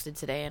he posted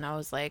today, and I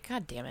was like,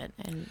 God damn it.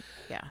 And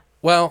yeah.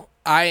 Well,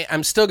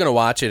 I'm still going to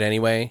watch it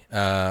anyway.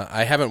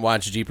 I haven't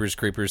watched Jeepers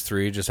Creepers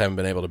 3, just haven't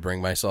been able to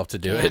bring myself to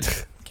do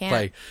it.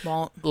 Can't.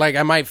 Won't. Like,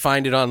 I might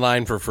find it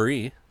online for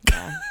free.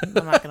 Yeah.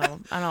 I'm not gonna.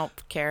 I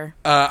don't care.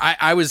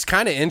 I was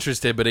kind of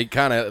interested, but it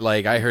kind of,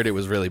 like, I heard it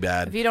was really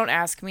bad. If you don't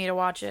ask me to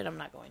watch it, I'm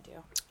not going to.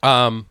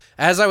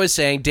 As I was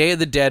saying, Day of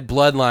the Dead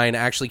Bloodline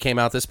actually came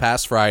out this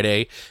past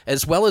Friday,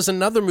 as well as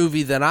another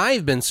movie that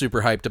I've been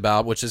super hyped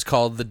about, which is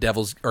called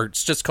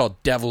it's just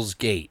called Devil's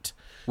Gate,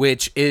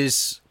 which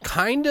is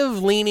kind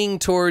of leaning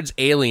towards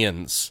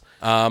Aliens.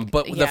 But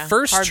the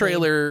first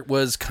trailer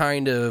was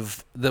kind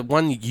of the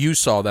one you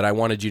saw that I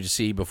wanted you to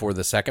see before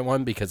the second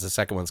one, because the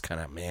second one's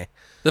kind of meh.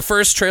 The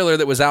first trailer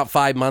that was out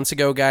 5 months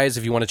ago, guys,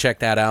 if you want to check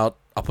that out,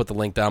 I'll put the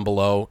link down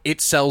below.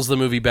 It sells the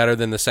movie better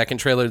than the second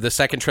trailer. The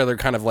second trailer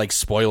kind of like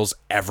spoils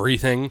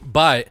everything,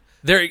 but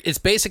it's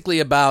basically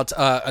about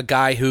a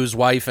guy whose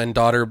wife and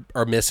daughter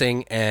are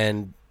missing,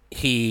 and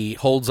he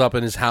holds up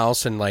in his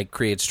house and like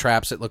creates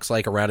traps, it looks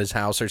like, around his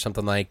house or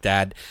something like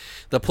that.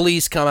 The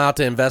police come out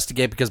to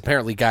investigate because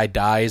apparently guy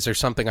dies or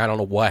something. I don't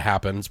know what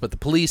happens, but the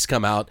police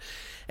come out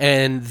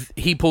and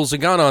he pulls a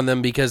gun on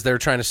them because they're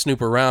trying to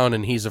snoop around,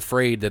 and he's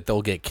afraid that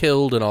they'll get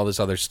killed and all this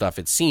other stuff,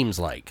 it seems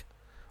like.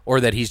 Or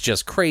that he's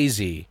just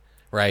crazy,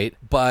 right?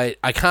 But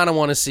I kind of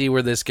want to see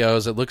where this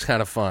goes. It looks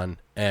kind of fun.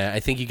 I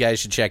think you guys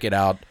should check it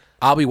out.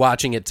 I'll be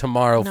watching it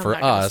tomorrow for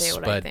us.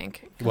 What but I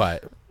think.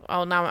 What?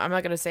 Oh, no, I'm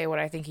not going to say what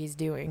I think he's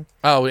doing.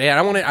 Oh, yeah, I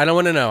don't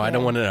want to know. Yeah. I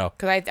don't want to know.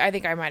 Because I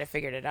think I might have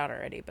figured it out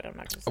already, but I'm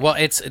not going to say. Well,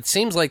 it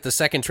seems like the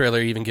second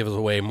trailer even gives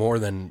away more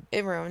than...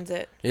 It ruins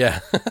it. Yeah.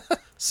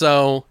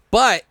 So,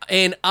 but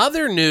in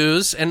other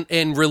news and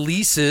in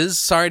releases,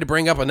 sorry to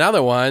bring up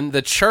another one,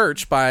 The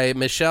Church by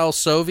Michelle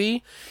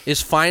Sovi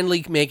is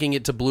finally making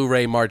it to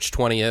Blu-ray March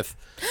 20th.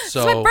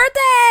 So, it's my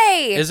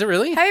birthday! Is it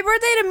really? Happy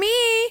birthday to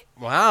me!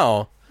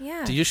 Wow.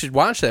 Yeah. You should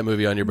watch that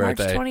movie on your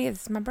birthday. March 20th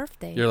is my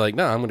birthday. You're like,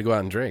 no, I'm going to go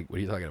out and drink. What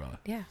are you talking about?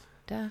 Yeah,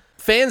 duh.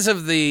 Fans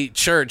of The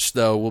Church,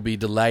 though, will be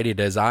delighted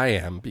as I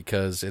am,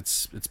 because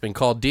it's been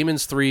called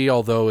Demons 3,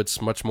 although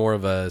it's much more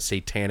of a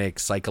satanic,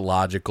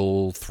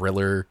 psychological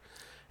thriller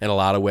in a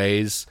lot of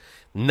ways.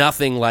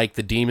 Nothing like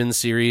the Demon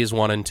series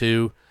 1 and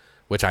 2,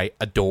 which I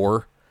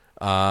adore.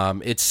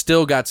 It's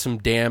still got some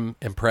damn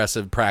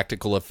impressive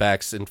practical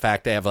effects. In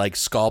fact, they have like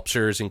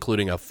sculptures,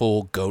 including a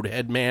full goat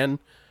head man,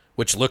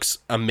 which looks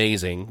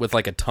amazing, with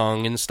like a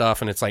tongue and stuff,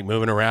 and it's like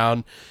moving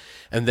around.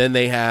 And then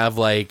they have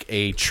like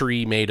a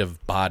tree made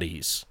of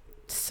bodies.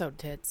 So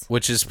tits.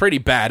 Which is pretty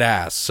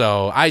badass.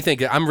 So I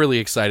think I'm really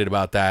excited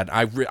about that.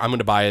 I'm going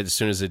to buy it as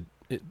soon as it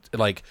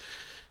like...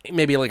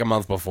 Maybe like a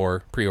month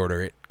before,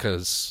 pre-order it,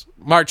 because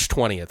March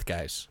 20th,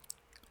 guys.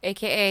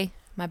 AKA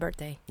my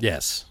birthday.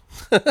 Yes.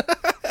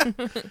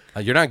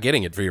 You're not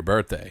getting it for your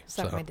birthday.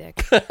 Suck my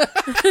dick.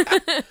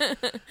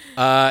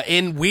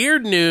 In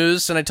weird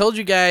news, and we told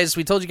you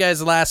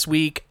guys last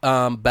week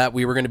that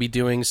we were going to be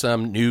doing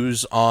some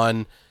news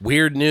on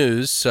weird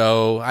news,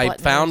 so I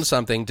found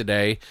something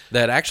today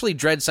that actually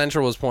Dread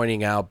Central was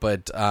pointing out,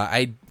 but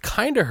I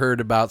kind of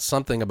heard about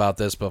something about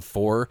this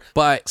before,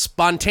 but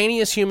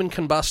spontaneous human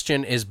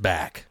combustion is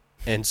back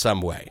in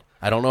some way.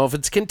 I don't know if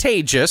it's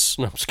contagious.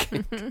 No, I'm just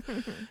kidding.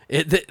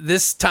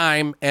 This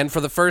time, and for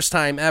the first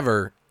time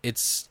ever,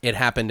 it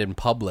happened in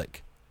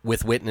public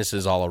with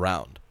witnesses all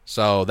around.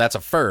 So that's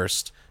a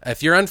first.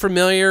 If you're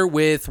unfamiliar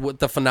with what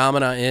the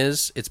phenomena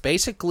is, it's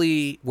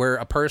basically where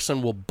a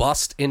person will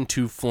bust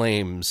into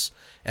flames.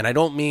 And I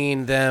don't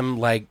mean them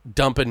like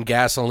dumping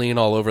gasoline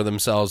all over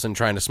themselves and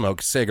trying to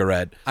smoke a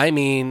cigarette. I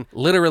mean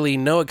literally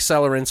no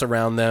accelerants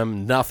around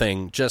them,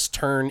 nothing, just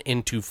turn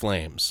into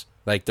flames.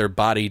 Like their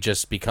body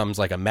just becomes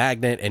like a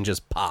magnet and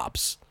just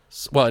pops.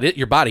 Well,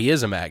 your body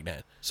is a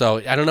magnet.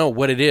 So I don't know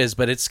what it is,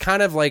 but it's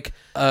kind of like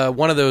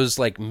one of those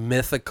like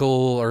mythical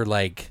or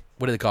like,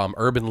 what do they call them?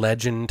 Urban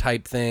legend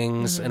type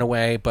things in a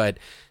way. But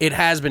it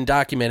has been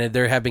documented.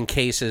 There have been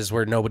cases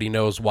where nobody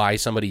knows why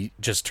somebody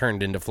just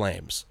turned into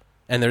flames.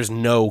 And there's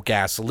no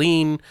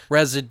gasoline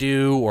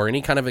residue or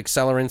any kind of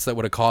accelerants that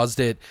would have caused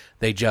it.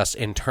 They just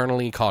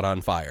internally caught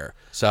on fire.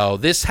 So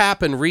this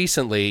happened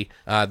recently.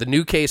 The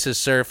new case has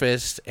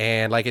surfaced.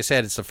 And like I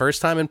said, it's the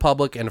first time in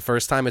public and the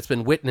first time it's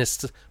been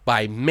witnessed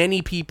by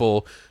many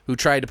people who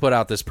tried to put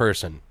out this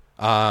person.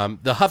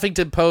 The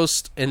Huffington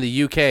Post in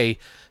the UK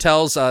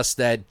tells us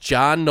that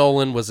John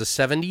Nolan was a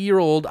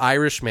 70-year-old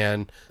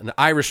Irishman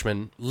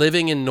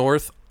living in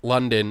North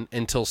London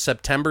until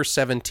September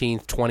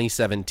 17th,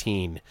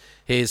 2017.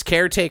 His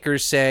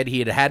caretakers said he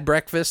had had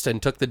breakfast and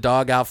took the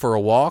dog out for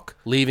a walk,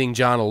 leaving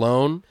John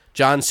alone.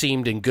 John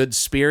seemed in good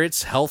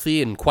spirits,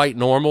 healthy, and quite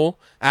normal.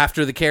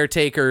 After the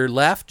caretaker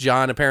left,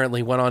 John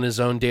apparently went on his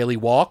own daily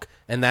walk,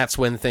 and that's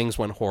when things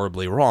went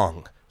horribly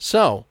wrong.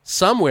 So,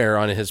 somewhere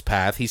on his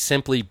path, he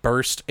simply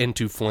burst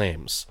into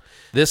flames.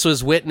 This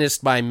was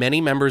witnessed by many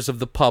members of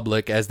the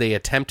public as they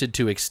attempted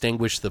to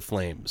extinguish the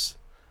flames.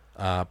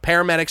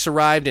 Paramedics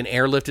arrived and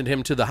airlifted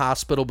him to the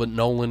hospital, but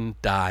Nolan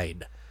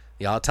died.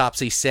 The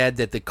autopsy said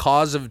that the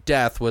cause of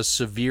death was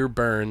severe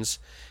burns,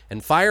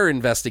 and fire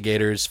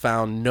investigators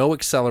found no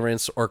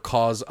accelerants or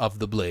cause of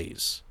the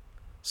blaze.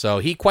 So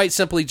he quite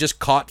simply just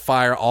caught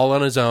fire all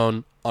on his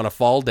own on a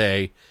fall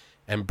day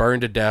and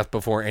burned to death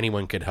before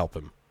anyone could help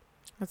him.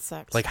 That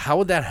sucks. Like, how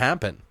would that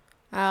happen?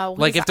 Well,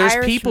 Like, he's if there's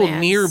Irish people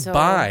man,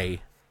 nearby...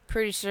 so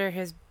pretty sure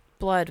his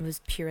blood was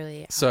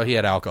purely... So he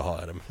had alcohol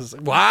in him. It's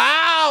like,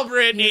 wow,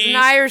 Brittany! He's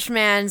an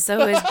Irishman,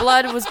 so his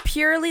blood was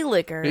purely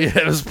liquor. Yeah,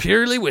 it was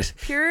purely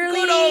Purely...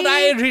 good old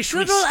Irish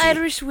Good whiskey. old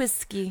Irish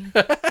whiskey.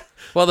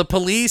 Well, the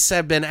police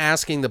have been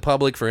asking the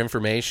public for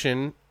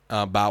information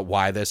about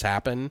why this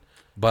happened,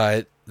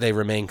 but they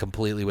remain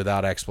completely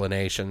without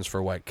explanations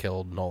for what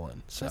killed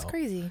Nolan. So That's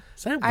crazy.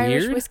 Is that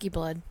Irish weird? whiskey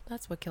blood.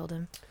 That's what killed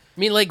him. I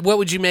mean, like, what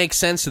would you make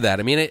sense of that?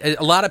 I mean, a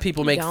lot of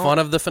people make don't. fun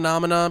of the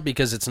phenomena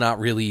because it's not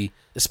really,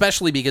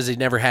 especially because they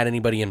never had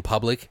anybody in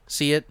public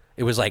see it.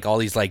 It was like all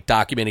these like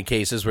documented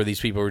cases where these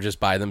people were just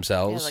by Yeah,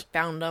 themselves. like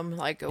found them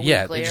like a week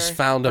Yeah, later. they just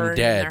found them burned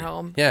dead. in their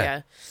home.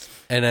 Yeah.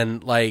 And then,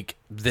 like,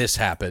 this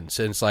happens.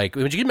 And it's like,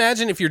 would you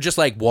imagine if you're just,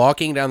 like,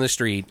 walking down the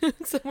street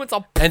Someone's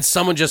all... and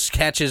someone just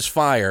catches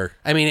fire?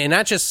 I mean, and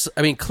not just,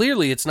 I mean,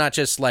 clearly it's not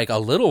just, like, a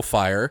little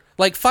fire.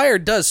 Like, fire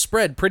does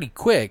spread pretty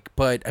quick,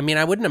 but, I mean,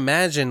 I wouldn't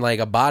imagine, like,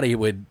 a body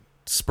would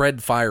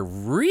spread fire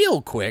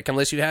real quick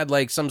unless you had,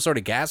 like, some sort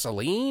of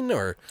gasoline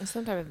or...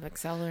 Some type of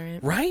accelerant.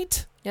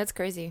 Right? Yeah, it's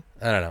crazy.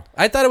 I don't know.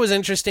 I thought it was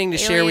interesting to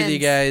share with you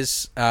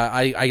Aliens. guys.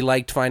 I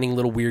liked finding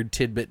little weird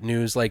tidbit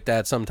news like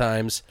that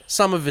sometimes.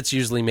 Some of it's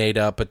usually made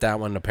up, but that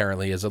one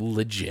apparently is a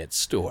legit Did you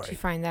story.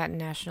 find that in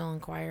National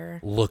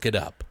Enquirer? Look it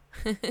up.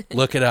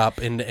 Look it up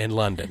in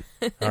London.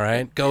 All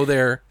right? Go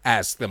there,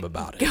 ask them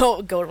about it.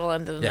 Go to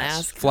London and Yes.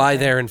 ask. Fly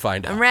there and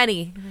find I'm out.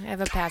 ready. I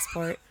have a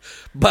passport.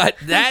 But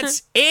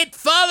that's it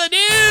for the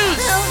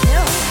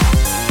news!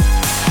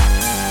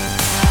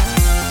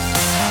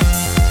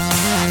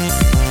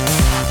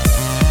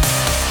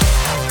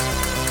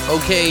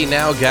 Okay,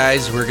 now,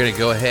 guys, we're going to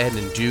go ahead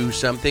and do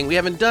something we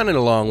haven't done in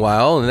a long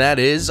while, and that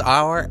is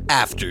our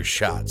after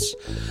shots.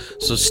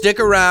 So stick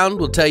around.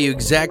 We'll tell you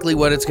exactly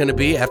what it's going to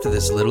be after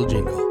this little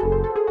jingle.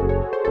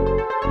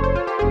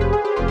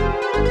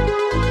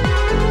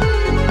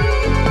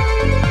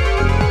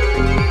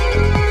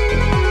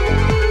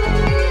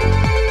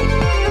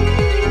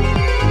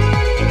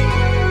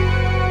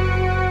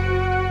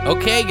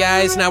 Okay,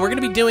 guys, now we're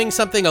going to be doing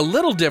something a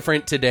little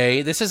different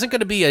today. This isn't going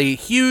to be a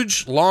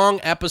huge, long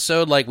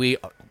episode like we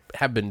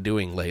have been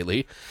doing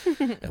lately,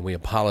 and we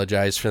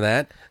apologize for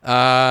that.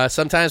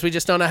 Sometimes we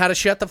just don't know how to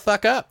shut the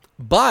fuck up.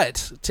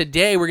 But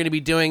today we're going to be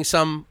doing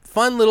some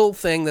fun little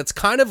thing that's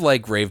kind of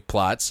like Grave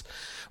Plots.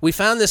 We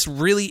found this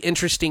really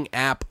interesting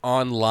app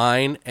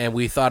online, and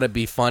we thought it'd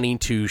be funny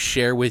to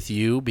share with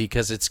you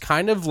because it's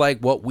kind of like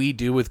what we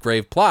do with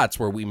Grave Plots,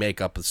 where we make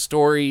up a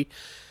story.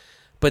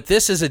 But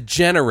this is a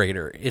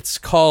generator. It's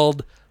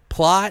called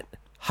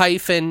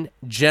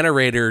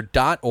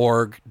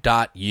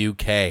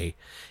plot-generator.org.uk.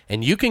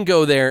 And you can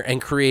go there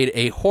and create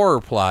a horror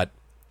plot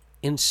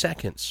in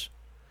seconds.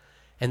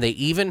 And they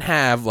even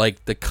have,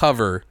 like, the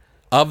cover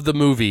of the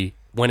movie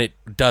when it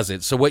does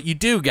it. So what you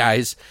do,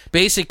 guys,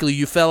 basically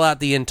you fill out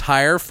the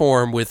entire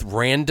form with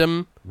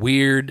random,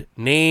 weird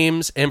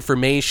names,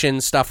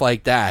 information, stuff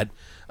like that.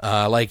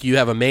 Like you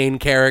have a main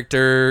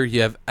character,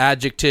 you have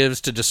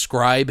adjectives to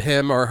describe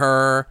him or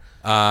her.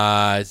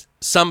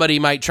 Somebody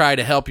might try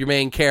to help your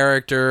main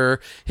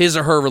character, his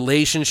or her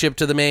relationship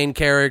to the main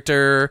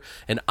character,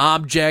 an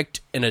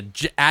object, an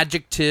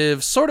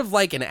adjective, sort of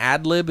like an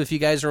ad lib, if you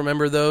guys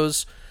remember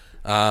those.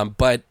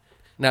 But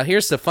now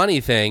here's the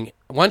funny thing.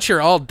 Once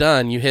you're all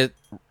done, you hit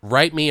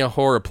write me a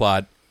horror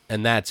plot,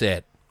 and that's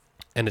it.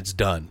 And it's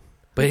done.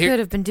 But We could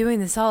have been doing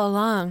this all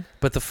along.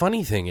 But the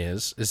funny thing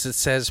is it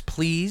says,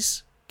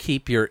 please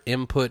keep your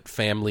input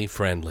family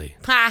friendly.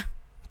 Ha!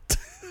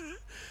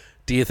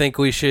 Do you think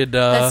we should...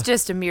 That's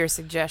just a mere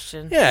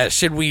suggestion. yeah,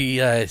 should we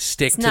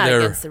stick It's to not their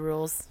against the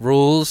rules.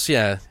 rules?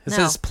 Yeah, it No.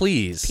 says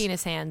please.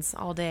 Penis hands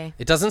all day.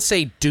 It doesn't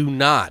say do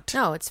not.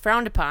 No, it's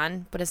frowned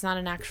upon, but it's not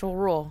an actual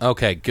rule.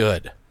 Okay,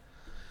 good.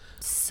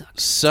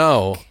 Sucks.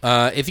 So,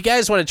 if you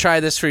guys want to try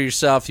this for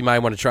yourself, you might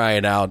want to try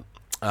it out.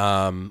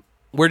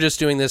 We're just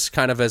doing this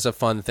kind of as a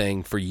fun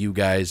thing for you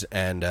guys,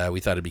 and we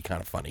thought it'd be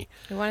kind of funny.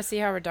 We want to see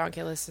how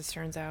ridiculous this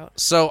turns out.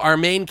 So, our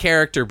main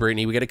character,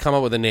 Brittany, we got to come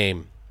up with a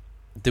name.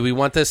 Do we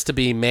want this to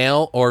be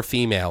male or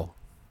female?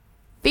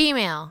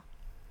 Female.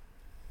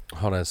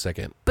 Hold on a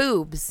second.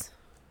 Boobs.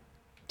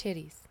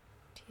 Titties.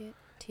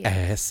 Titties.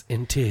 Ass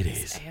and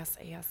titties. Ass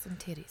and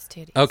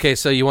titties. Okay,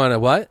 so you want a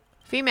what?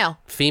 Female.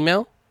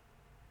 Female?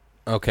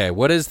 Okay,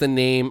 what is the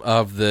name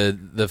of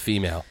the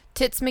female?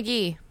 Tits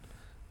McGee.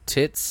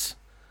 Tits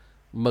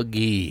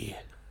McGee.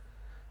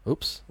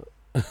 Oops.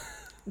 They're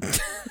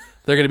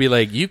going to be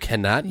like, you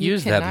cannot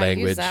use that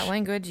language. Use that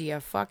language, you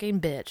fucking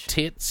bitch.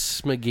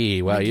 Tits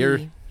McGee. Wow, McGee. you're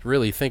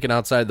really thinking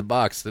outside the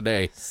box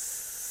today.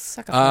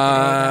 Suck a fucking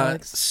egg,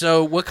 Alex.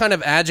 So what kind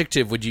of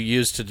adjective would you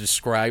use to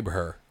describe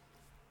her?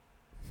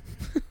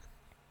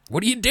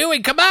 What are you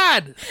doing? Come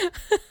on!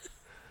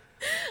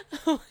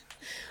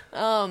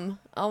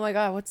 Oh my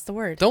god, what's the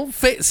word? Don't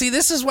see.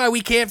 This is why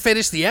we can't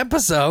finish the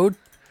episode.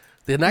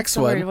 The next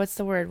one. What's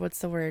the word?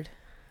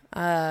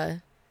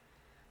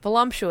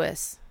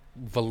 Voluptuous.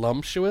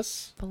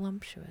 Voluptuous.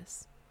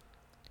 Voluptuous.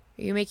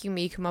 Are you making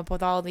me come up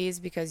with all these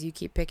because you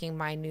keep picking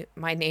my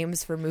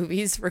names for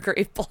movies for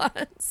grave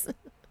plots?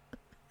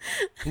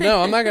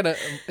 No, I'm not gonna.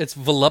 It's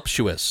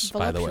voluptuous,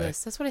 by the way.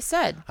 Voluptuous. That's what I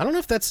said. I don't know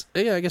if that's.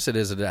 Yeah, I guess it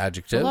is an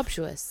adjective.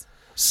 Voluptuous.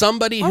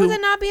 Somebody Why who. would that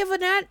not be of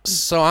an ad?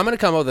 So I'm gonna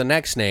come up with the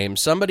next name.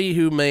 Somebody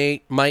who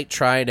might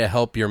try to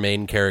help your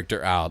main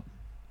character out.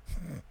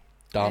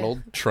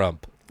 Donald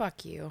Trump.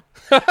 Fuck you.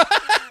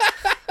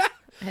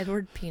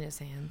 Edward Penis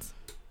Hands.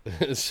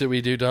 Should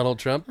we do Donald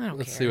Trump? I don't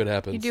Let's care. see what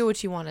happens. You do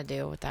what you want to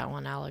do with that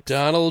one, Alex.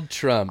 Donald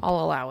Trump.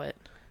 I'll allow it.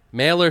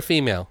 Male or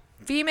female?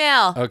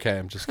 Female. Okay,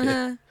 I'm just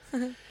kidding.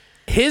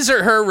 His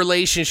or her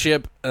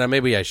relationship.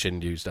 Maybe I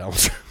shouldn't use Donald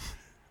Trump.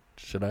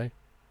 Should I?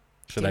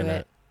 Should Do I not?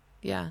 it.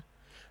 Yeah.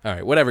 All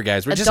right, whatever,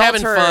 guys. We're just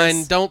having fun.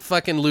 Adulterers. Don't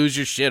fucking lose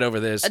your shit over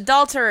this.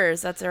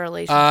 Adulterers. That's a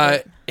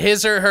relationship.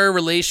 His or her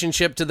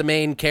relationship to the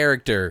main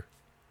character.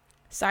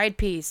 Side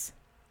piece.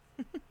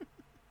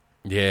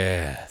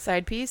 Yeah.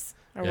 Side piece?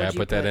 Or Yeah, what'd you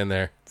put that in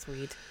there.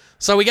 Sweet.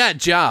 So we got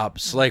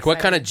jobs. Like, what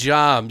kind of excited.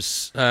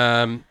 jobs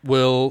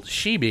will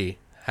she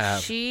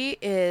have? She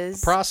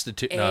is...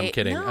 Prostitute. No, I'm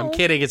kidding. No. I'm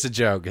kidding. It's a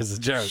joke. It's a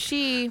joke.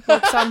 She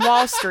works on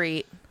Wall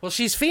Street. Well,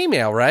 she's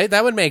female, right?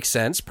 That would make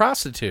sense.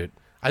 Prostitute.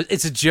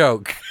 It's a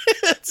joke.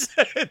 It's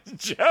a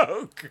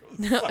joke.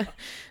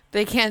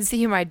 They can't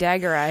see my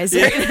dagger eyes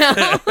right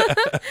now.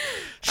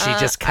 She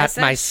just cut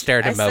my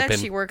sternum I open. said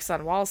she works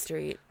on Wall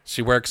Street.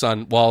 She works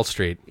on Wall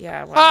Street.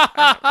 Yeah. Well,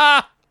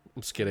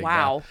 I'm just kidding.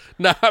 Wow.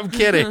 No, I'm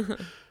kidding.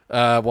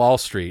 Wall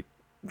Street.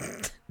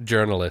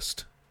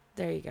 Journalist.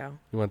 there you go.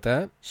 You want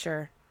that?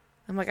 Sure.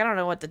 I'm like, I don't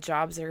know what the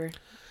jobs are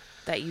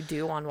that you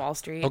do on Wall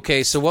Street.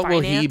 Okay, so what will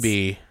he Finance?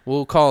 be?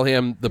 We'll call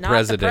him the Not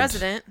president. the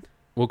president.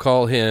 We'll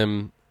call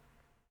him...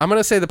 I'm going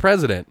to say the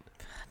president.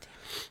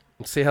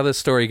 Let's see how this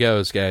story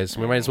goes, guys.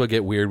 We might as well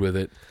get weird with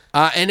it.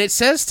 And it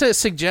says to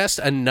suggest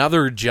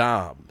another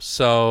job.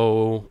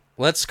 So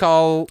let's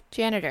call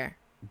Janitor.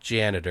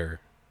 janitor.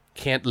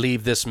 Can't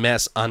leave this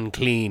mess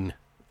unclean.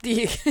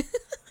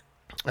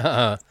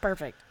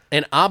 Perfect.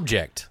 An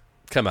object.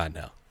 Come on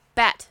now.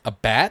 Bat. A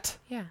bat?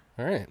 Yeah.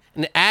 All right.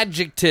 An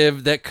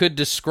adjective that could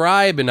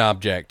describe an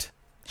object.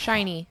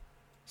 Shiny.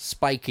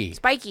 Spiky.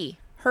 Spiky.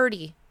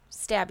 Hurdy.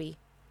 Stabby.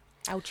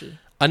 Ouchie.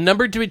 A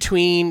number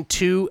between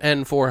 2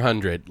 and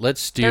 400.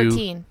 Let's do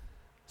 13.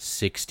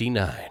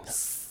 69.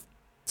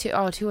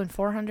 2 and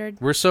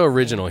 400. We're so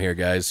original here,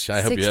 guys.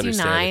 I hope you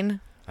understand.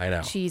 69. I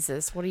know.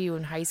 Jesus. What are you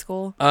in high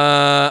school?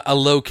 A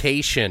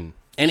location.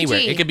 Anywhere.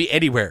 Fiji. It could be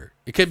anywhere.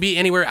 It could be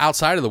anywhere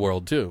outside of the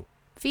world, too.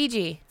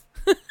 Fiji.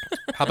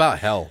 How about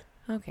hell?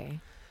 Okay.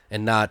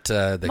 And not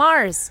the...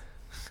 Mars.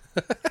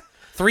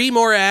 3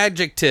 more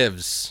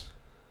adjectives.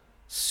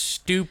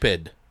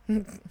 Stupid.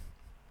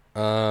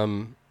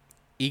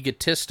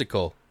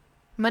 Egotistical.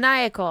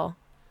 Maniacal.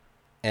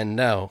 And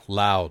no,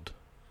 loud.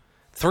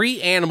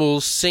 3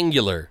 animals,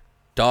 singular.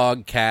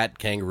 Dog, cat,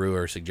 kangaroo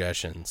are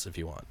suggestions if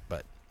you want.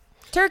 But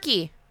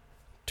Turkey.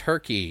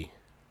 turkey,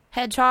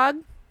 Hedgehog.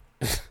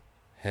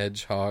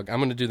 hedgehog. I'm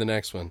going to do the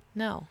next one.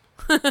 No.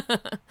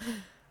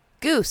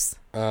 Goose.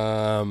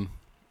 What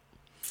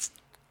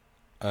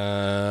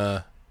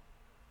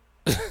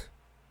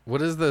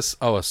is this?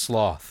 Oh, a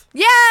sloth.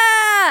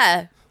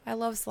 Yeah. I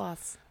love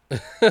sloths.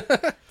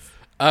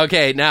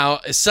 Okay, now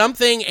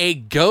something a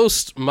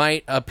ghost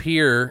might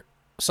appear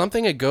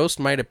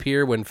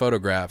when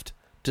photographed.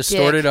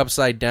 Distorted,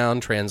 upside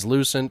down,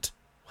 translucent.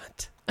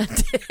 What?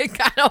 Dick.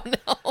 I don't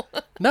know.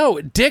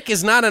 No, dick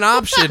is not an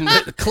option,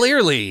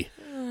 clearly.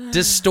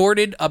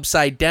 Distorted,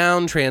 upside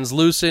down,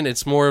 translucent.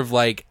 It's more of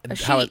like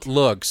how it sheet.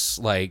 looks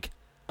like.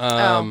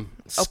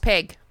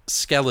 Pig.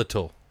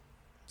 Skeletal.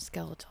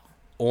 Skeletal.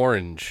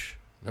 Orange.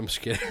 I'm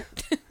just kidding.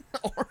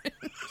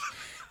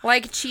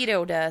 Like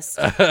Cheeto dust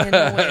in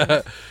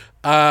the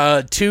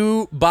wind.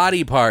 2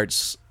 body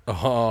parts.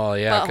 Oh,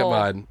 yeah, come Butthole.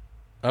 on.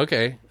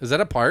 Okay. Is that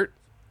a part?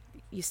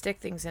 You stick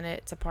things in it.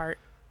 It's a part.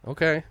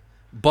 Okay.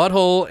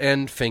 Butthole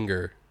and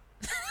finger.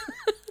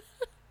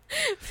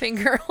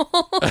 Finger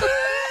hole.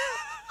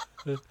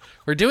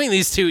 We're doing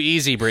these too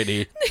easy,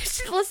 Brittany.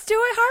 Let's do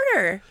it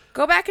harder.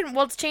 Go back and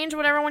let's change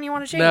whatever one you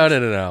want to change.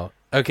 No.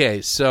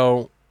 Okay,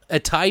 so a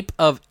type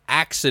of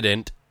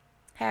accident.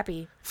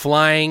 Happy.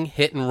 Flying,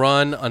 hit and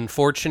run,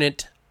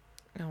 unfortunate.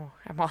 Oh,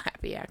 I'm all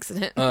happy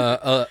accident.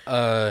 A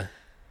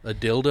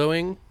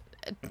dildoing?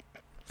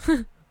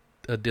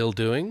 A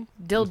dildoing?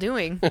 Dill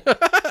doing.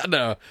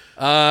 No.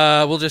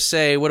 We'll just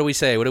say, what do we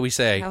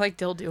say? I like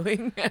dill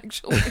doing,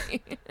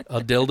 actually.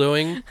 A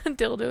dildoing?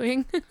 Dill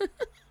doing.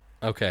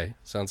 Okay,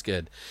 sounds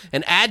good.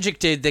 An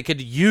adjective that could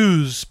be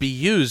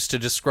used to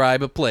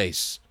describe a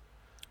place.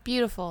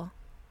 Beautiful.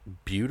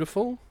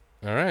 Beautiful?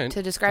 All right.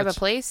 To describe a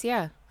place,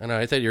 yeah. I know,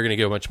 I thought you were going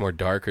to go much more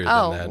darker than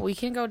Oh, that. we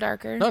can go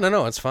darker.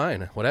 No, it's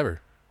fine.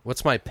 Whatever.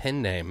 What's my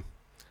pen name?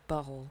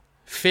 Butthole.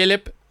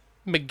 Philip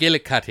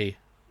McGillicuddy.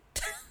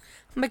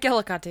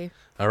 McGillicuddy.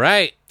 All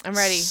right. I'm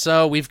ready.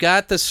 So we've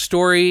got the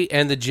story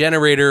and the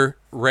generator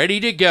ready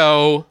to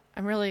go.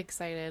 I'm really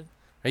excited.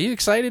 Are you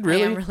excited,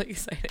 really? I am really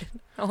excited.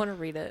 I want to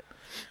read it.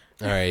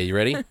 All right, you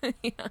ready?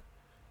 Yeah.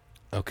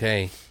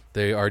 Okay.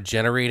 They are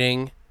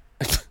generating.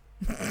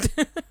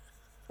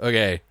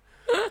 Okay.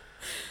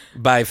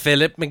 By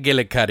Philip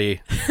McGillicuddy.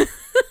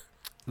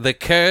 The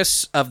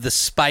Curse of the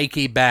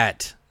Spiky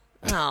Bat.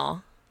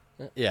 Oh.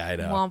 Yeah, I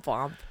know. Womp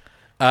womp.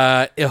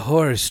 A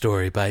horror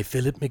story by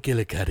Philip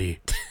McGillicuddy.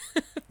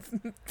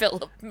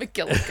 Philip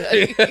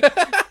McGillicuddy.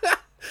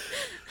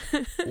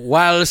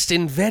 Whilst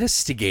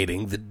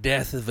investigating the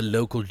death of a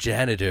local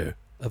janitor,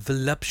 a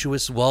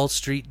voluptuous Wall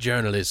Street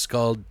journalist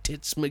called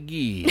Tits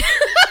McGee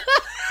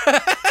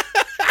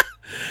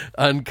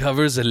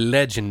uncovers a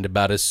legend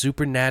about a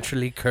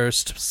supernaturally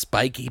cursed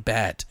spiky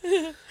bat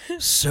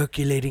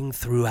circulating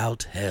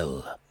throughout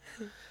hell.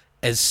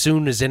 As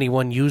soon as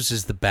anyone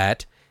uses the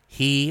bat,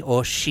 he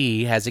or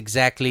she has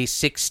exactly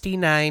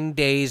 69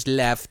 days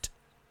left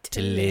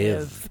to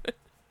live.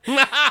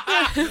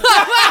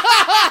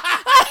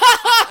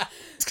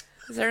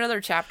 Is there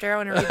another chapter? I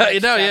want to read the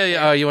next No, chapter.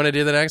 yeah. Oh, you want to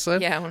do the next one?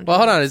 Yeah, I wanna Well,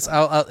 do hold the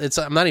on. next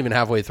I'm not even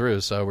halfway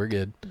through, so we're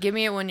good. Give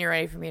me it when you're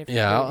ready for me to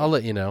Yeah, read I'll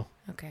let you know. it.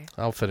 Okay.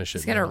 I'll finish it.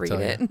 He's going to and I'll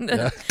read tell it. you.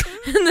 Yeah.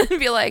 And then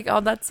be like,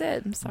 oh, that's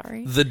it. I'm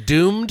sorry. The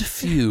doomed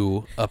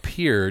few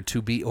appear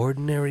to be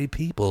ordinary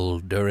people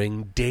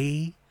during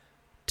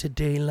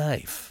day-to-day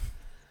life.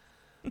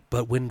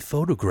 But when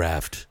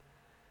photographed,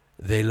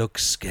 they look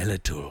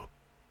skeletal.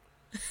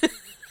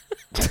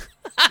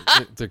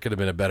 There could have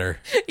been a better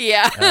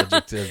Yeah.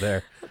 adjective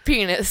there.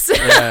 Penis.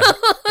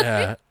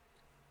 Yeah.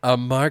 A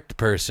marked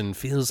person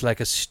feels like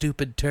a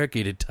stupid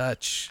turkey to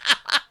touch.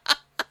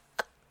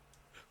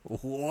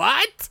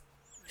 What?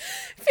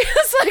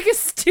 Feels like a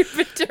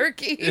stupid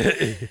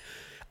turkey.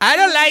 I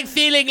don't like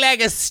feeling like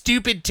a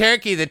stupid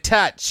turkey to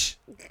touch.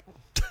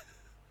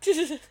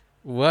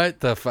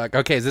 What the fuck?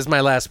 Okay, this is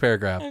my last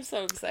paragraph. I'm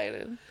so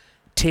excited.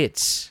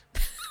 Tits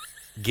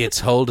gets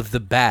hold of the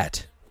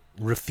bat,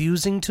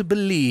 refusing to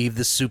believe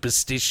the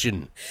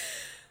superstition.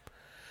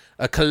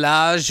 A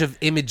collage of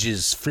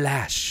images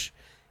flash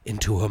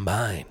into her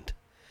mind.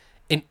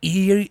 An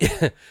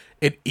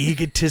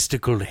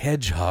egotistical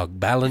hedgehog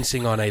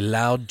balancing on a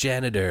loud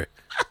janitor.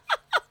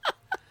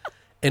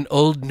 An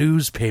old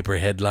newspaper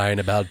headline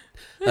about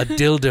a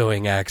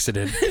dildoing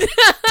accident.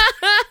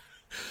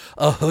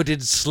 A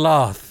hooded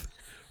sloth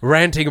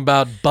ranting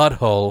about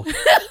butthole.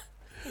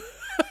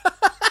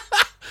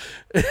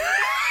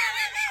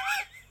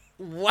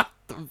 What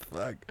the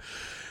fuck?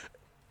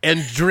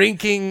 And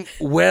drinking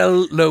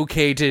well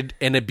located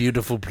in a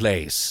beautiful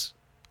place.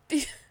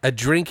 A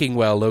drinking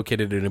well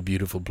located in a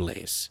beautiful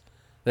place.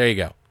 There you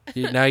go.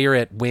 Now you're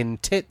at Win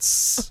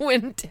Tits.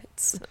 Win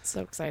tits. I'm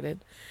so excited.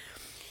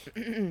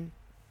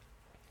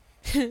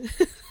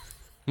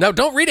 No,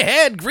 don't read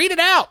ahead. Read it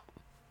out.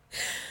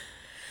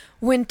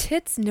 When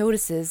Tits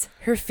notices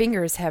her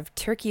fingers have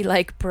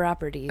turkey-like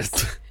properties,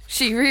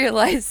 she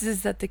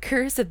realizes that the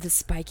curse of the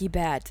spiky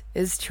bat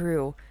is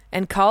true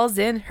and calls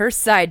in her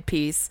side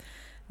piece,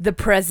 the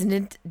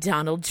President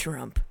Donald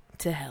Trump,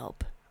 to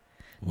help.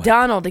 What?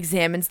 Donald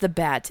examines the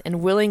bat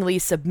and willingly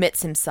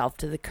submits himself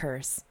to the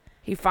curse.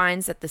 He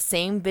finds that the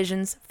same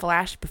visions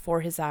flash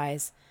before his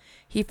eyes.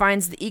 He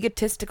finds the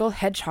egotistical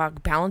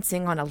hedgehog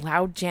balancing on a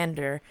loud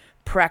janitor,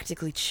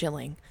 practically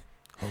chilling.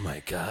 Oh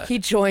my God. He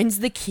joins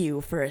the queue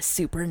for a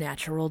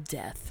supernatural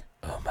death.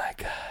 Oh my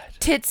God.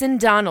 Tits and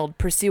Donald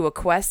pursue a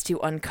quest to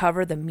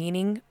uncover the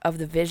meaning of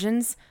the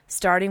visions,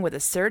 starting with a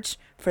search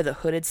for the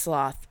hooded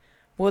sloth.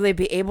 Will they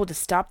be able to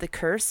stop the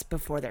curse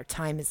before their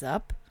time is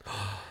up?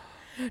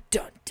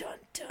 Dun, dun,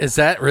 dun. Is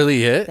that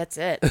really it? That's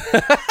it.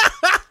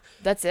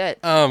 That's it.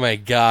 Oh my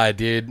God,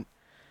 dude.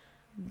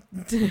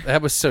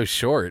 That was so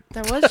short.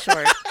 That was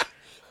short.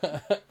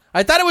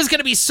 I thought it was going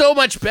to be so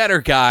much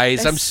better,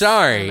 guys. I'm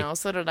sorry. I know,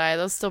 so did I.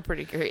 That was still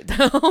pretty great,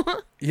 though.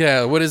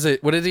 Yeah, what is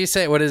it? What did he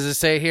say? What does it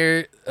say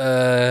here?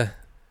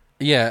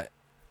 Yeah.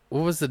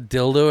 What was the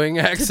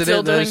dildoing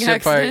accident? dildoing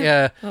shit part? accident?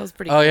 Yeah. That was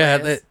pretty Oh, yeah.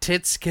 glorious. The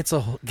Tits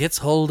gets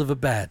hold of a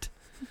bat,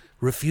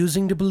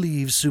 refusing to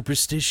believe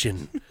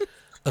superstition.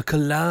 A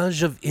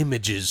collage of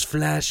images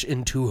flash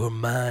into her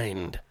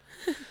mind.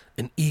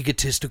 An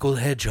egotistical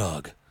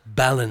hedgehog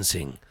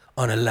balancing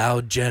on a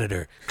loud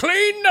janitor.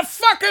 Clean the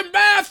fucking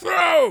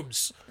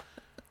bathrooms!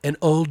 An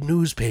old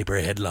newspaper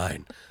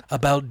headline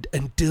about a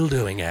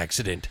dildoing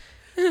accident.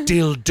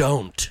 Dill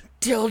don't.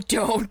 Dill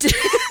don't.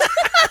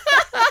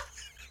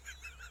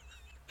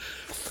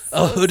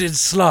 A hooded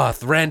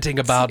sloth ranting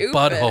about stupid.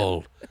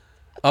 butthole.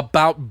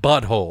 About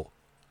butthole.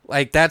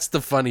 Like, that's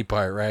the funny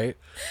part, right?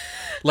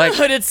 Like,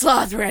 Hooded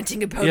sloth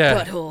ranting about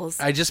yeah,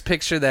 buttholes. I just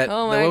picture that.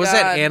 Oh my what was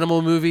that God.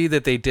 animal movie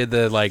that they did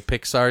the, like,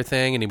 Pixar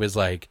thing? And he was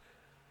like...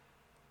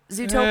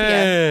 Zootopia.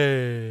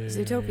 Hey.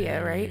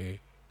 Zootopia, right?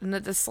 And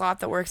the sloth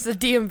that works at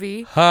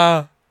DMV,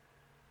 Ha.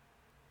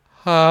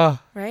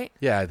 Ha. right?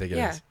 Yeah, I think it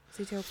Yeah, is.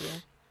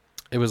 Zootopia.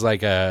 It was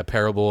like a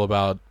parable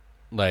about,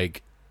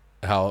 like,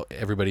 how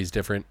everybody's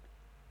different.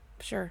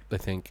 Sure. I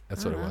think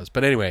that's what it know. was.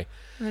 But anyway,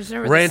 There's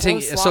never ranting.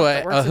 the slow So sloth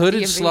that works a at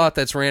hooded DMV. sloth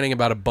that's ranting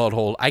about a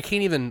butthole. I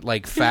can't even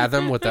like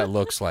fathom what that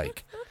looks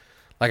like.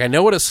 Like, I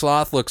know what a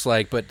sloth looks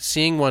like, but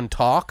seeing one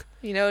talk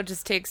You know, it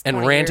just takes and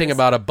 20 ranting years.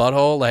 about a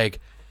butthole, like,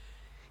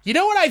 You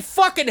know what I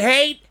fucking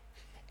hate?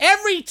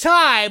 Every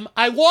time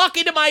I walk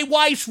into my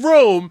wife's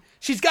room,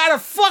 she's got her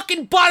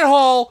fucking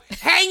butthole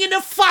hanging the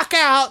fuck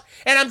out,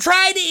 and I'm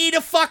trying to eat a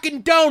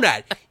fucking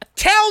donut.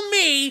 Tell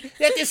me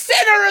that the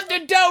center of the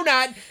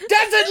donut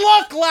doesn't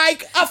look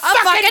like a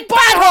fucking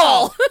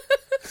butthole.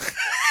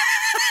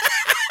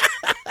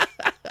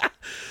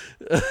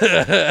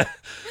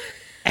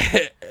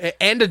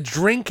 and a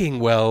drinking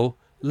well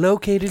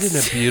located in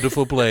a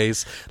beautiful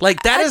place.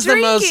 Like, that is the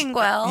most. drinking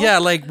well? Yeah,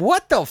 like,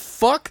 what the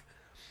fuck?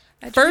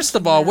 First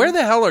of all, well. where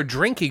the hell are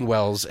drinking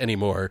wells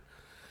anymore?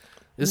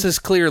 This is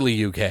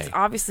clearly UK.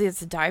 Obviously,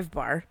 it's a dive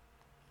bar.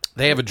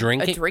 They have a A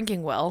drinking.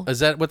 drinking well. Is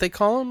that what they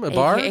call them? A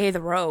bar? AKA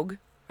the Rogue.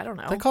 I don't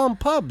know. They call them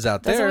pubs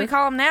out That's there. what we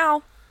call them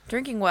now.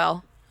 Drinking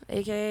well.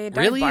 AKA dive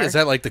Really? bar. Is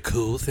that like the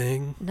cool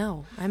thing?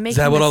 No, I'm making Is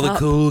that what this all the up.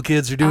 cool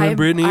kids are doing,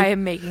 Brittany? I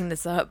am making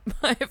this up.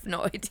 I have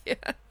no idea.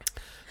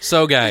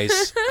 So,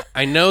 guys,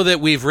 I know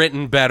that we've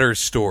written better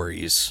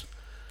stories.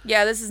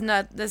 Yeah, this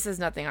is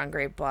nothing on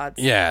Great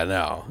Plots. Yeah,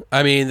 no.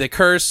 I mean, the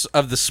curse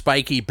of the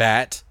spiky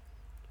bat.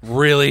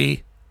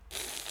 Really?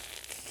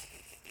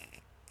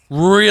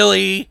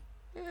 Really?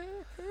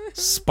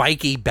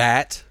 Spiky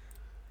bat?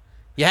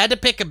 You had to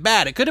pick a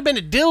bat. It could have been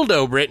a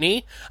dildo,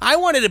 Brittany. I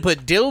wanted to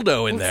put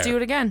dildo in Let's there. do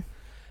it again.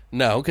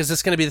 No, because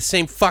it's going to be the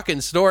same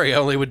fucking story,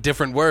 only with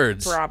different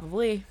words.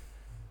 Probably.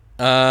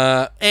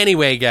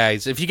 Anyway,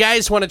 guys, if you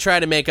guys want to try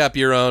to make up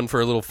your own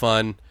for a little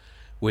fun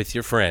with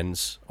your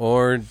friends,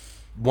 or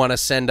want to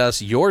send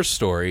us your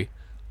story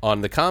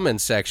on the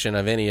comments section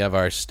of any of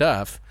our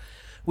stuff,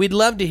 we'd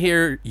love to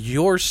hear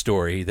your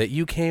story that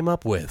you came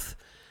up with.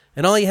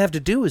 And all you have to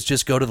do is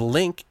just go to the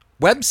link,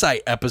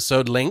 website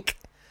episode link,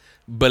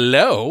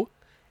 below,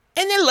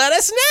 and then let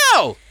us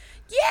know.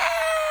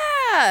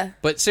 Yeah.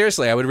 But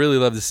seriously, I would really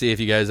love to see if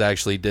you guys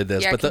actually did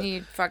this. Yeah, but can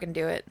you fucking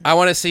do it? I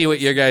want to see what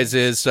your guys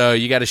is, so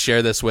you got to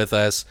share this with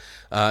us.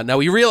 Now,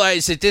 we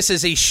realize that this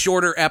is a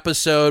shorter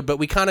episode, but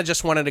we kind of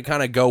just wanted to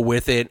kind of go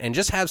with it and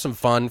just have some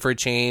fun for a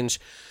change.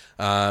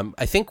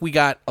 I think we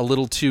got a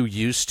little too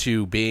used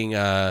to being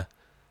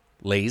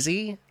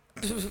lazy.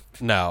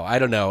 No, I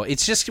don't know.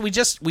 It's just we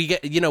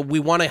get, we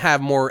want to have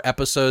more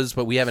episodes,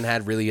 but we haven't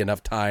had really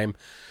enough time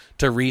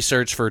to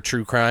research for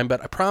true crime.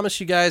 But I promise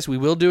you guys, we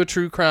will do a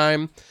true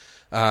crime.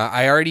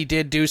 I already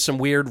did do some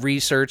weird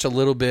research a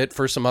little bit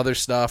for some other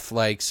stuff,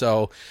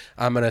 so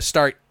I'm going to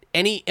start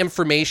any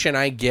information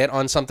I get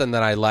on something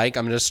that I like,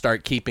 I'm going to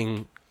start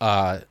keeping,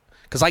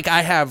 because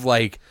I have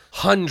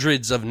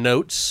hundreds of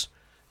notes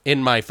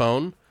in my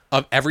phone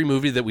of every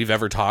movie that we've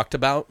ever talked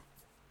about.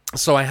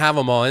 So I have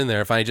them all in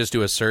there if I just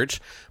do a search,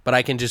 but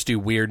I can just do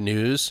weird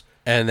news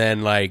and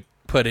then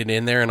put it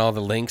in there and all the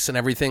links and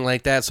everything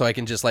like that. So I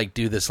can just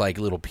do this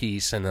little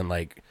piece and then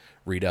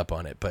read up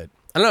on it. But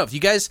I don't know if you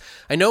guys,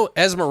 I know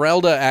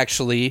Esmeralda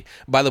actually,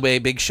 by the way,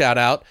 big shout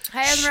out.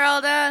 Hi,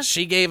 Esmeralda.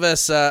 She gave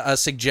us a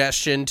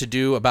suggestion to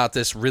do about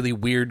this really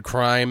weird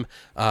crime.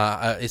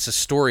 It's a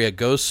story, a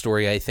ghost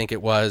story, I think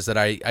it was, that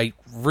I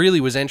really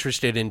was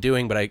interested in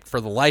doing, but I, for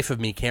the life of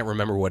me, can't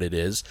remember what it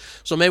is.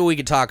 So maybe we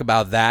could talk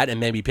about that and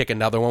maybe pick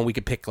another one. We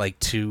could pick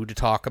 2 to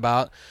talk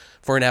about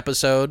for an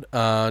episode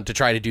to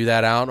try to do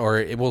that out,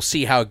 or we'll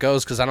see how it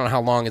goes because I don't know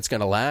how long it's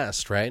going to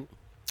last, right?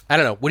 I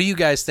don't know. What do you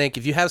guys think?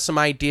 If you have some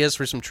ideas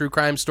for some true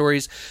crime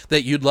stories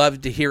that you'd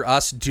love to hear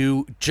us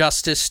do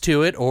justice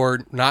to it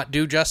or not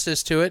do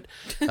justice to it,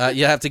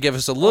 you have to give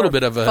us a little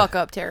bit of a... Fuck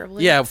up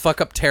terribly. Yeah,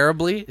 fuck up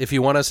terribly if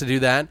you want us to do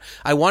that.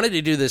 I wanted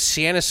to do this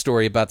Santa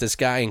story about this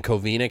guy in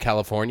Covina,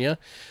 California.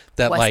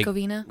 That West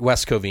Covina?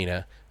 West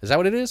Covina. Is that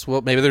what it is?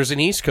 Well, maybe there's an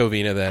East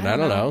Covina then. I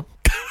don't know.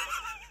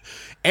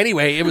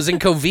 Anyway, it was in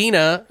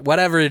Covina,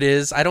 whatever it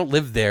is. I don't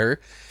live there.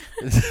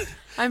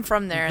 I'm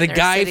from there, and The there's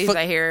guy cities fu-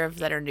 I hear of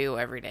that are new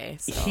every day.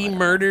 So He I don't know.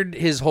 murdered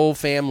his whole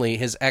family,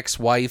 his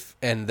ex-wife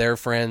and their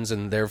friends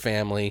and their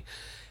family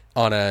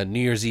on a New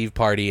Year's Eve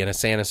party in a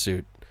Santa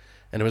suit.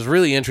 And it was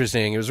really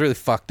interesting. It was really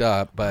fucked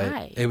up, but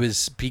Why? it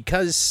was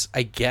because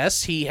I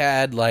guess he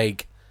had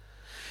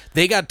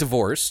They got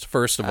divorced,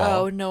 first of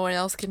all. Oh, no one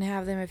else can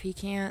have them if he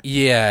can't.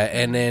 Yeah,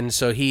 and then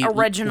so he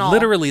Original.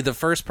 literally the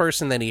first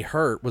person that he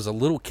hurt was a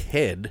little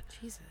kid.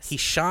 Jesus. He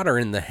shot her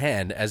in the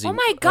head as he Oh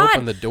my God!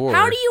 opened the door.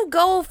 How do you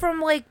go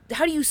from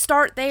how do you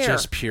start there?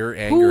 Just pure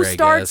anger. Who I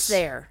starts guess.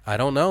 there? I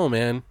don't know,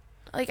 man.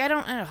 Like I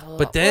don't. Ugh.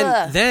 But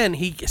then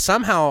he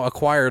somehow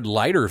acquired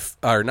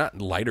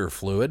not lighter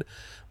fluid,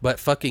 but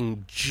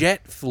fucking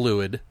jet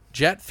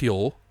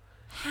fuel.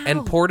 How?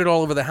 And poured it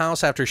all over the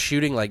house after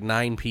shooting like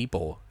 9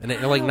 people, and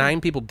like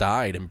 9 people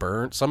died and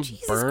burned. Some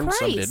Jesus burned,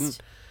 some Christ. didn't.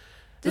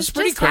 This is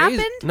pretty just crazy.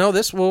 happened? No,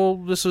 this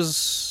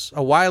was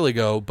a while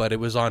ago, but it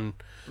was on.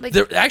 Like-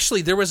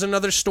 There was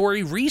another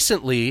story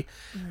recently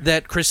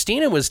that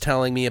Christina was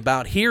telling me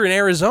about here in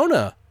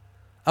Arizona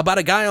about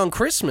a guy on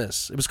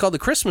Christmas. It was called the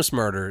Christmas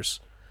Murders,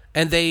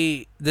 and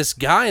this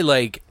guy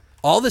like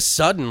all of a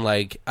sudden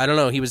like I don't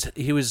know he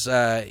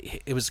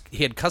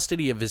had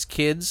custody of his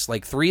kids,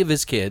 like 3 of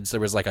his kids. There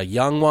was like a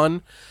young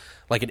one,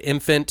 like an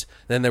infant.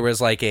 Then there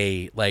was like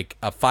a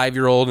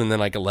 5-year-old and then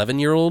like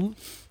 11-year-old.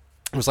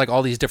 It was like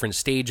all these different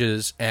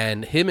stages,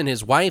 and him and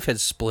his wife had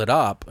split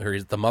up,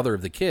 or the mother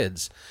of the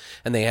kids,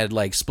 and they had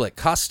like split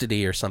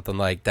custody or something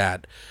like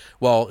that.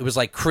 Well, it was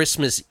like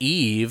Christmas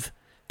Eve,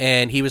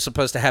 and he was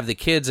supposed to have the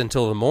kids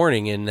until the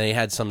morning, and they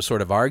had some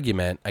sort of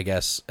argument, I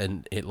guess,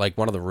 and like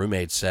one of the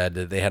roommates said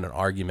that they had an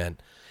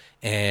argument,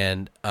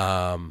 and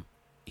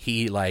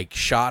he like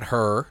shot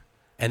her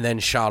and then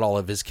shot all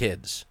of his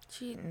kids,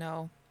 Gee,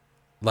 no.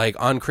 like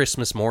on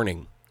Christmas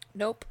morning.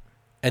 Nope.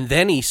 And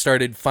then he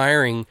started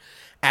firing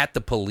at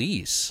the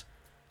police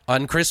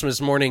on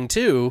Christmas morning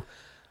too,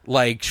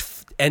 like,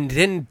 and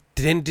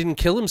didn't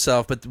kill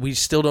himself, but we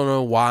still don't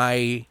know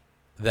why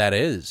that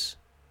is.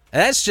 And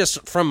that's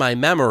just from my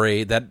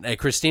memory that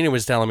Christina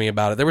was telling me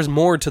about it. There was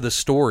more to the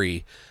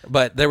story,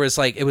 but there was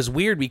like, it was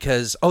weird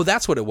because,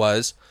 that's what it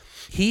was.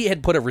 He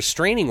had put a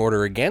restraining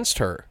order against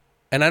her,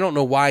 and I don't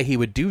know why he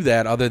would do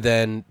that other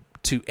than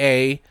to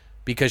A,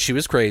 because she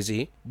was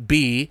crazy,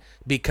 B,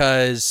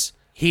 because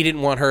he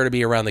didn't want her to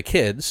be around the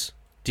kids.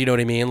 Do you know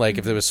what I mean? Like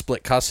if there was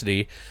split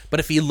custody.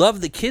 But if he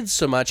loved the kids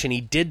so much and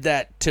he did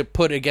that to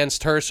put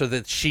against her so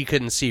that she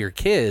couldn't see her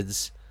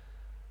kids.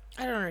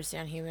 I don't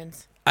understand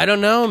humans. I don't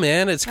know,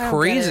 man. It's I don't get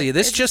crazy. it.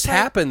 This It's just like-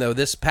 happened, though,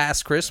 this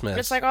past Christmas.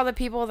 It's like all the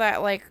people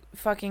that like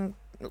fucking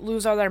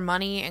lose all their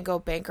money and go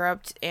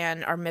bankrupt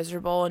and are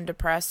miserable and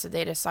depressed, so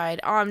they decide,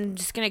 I'm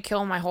just gonna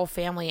kill my whole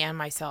family and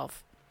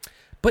myself.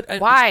 But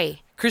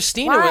Why?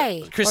 Christina,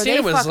 Why? Christina or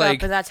they was fuck like,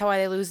 up, and that's how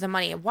they lose the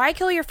money. Why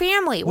kill your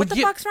family? What the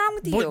fuck's wrong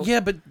with you? Well, yeah,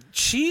 but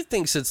she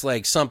thinks it's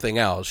like something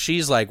else.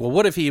 She's like, well,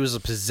 what if he was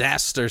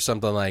possessed or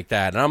something like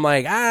that? And I'm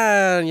like,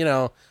 I'm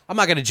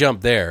not going to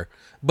jump there.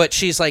 But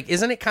she's like,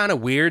 isn't it kind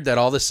of weird that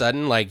all of a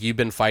sudden, like, you've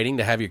been fighting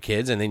to have your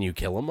kids and then you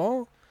kill them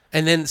all?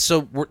 And then,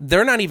 so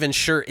they're not even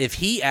sure if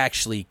he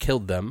actually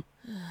killed them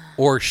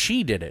or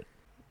she did it.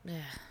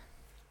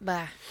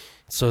 Bah.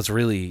 So it's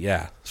really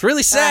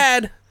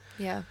sad.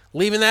 Yeah.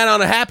 Leaving that on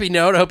a happy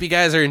note. I hope you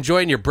guys are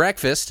enjoying your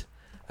breakfast.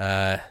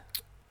 Yeah,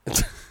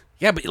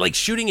 but like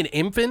shooting an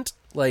infant,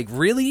 like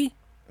really?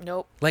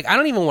 Nope. Like I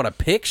don't even want to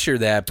picture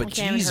that, but I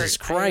can't even Jesus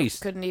hurt-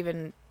 Christ.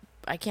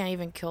 I can't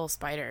even kill a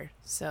spider,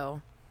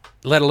 so.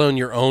 Let alone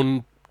your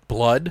own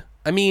blood.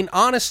 I mean,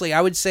 honestly,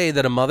 I would say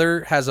that a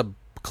mother has a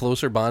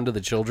closer bond to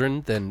the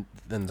children than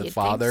the You'd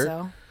father. think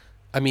so.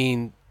 I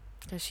mean,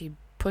 Because she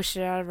pushed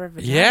it out of her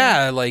vagina.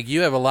 yeah, like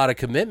you have a lot of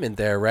commitment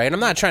there, right? I'm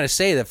not trying to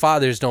say that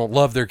fathers don't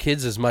love their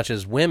kids as much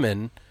as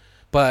women,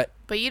 but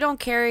But you don't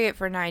carry it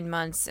for 9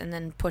 months and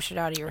then push it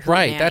out of your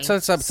right, nanny.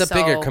 that's a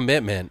bigger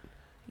commitment.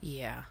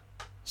 Yeah.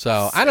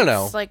 So I don't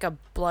know. It's like a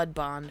blood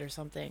bond or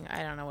something. I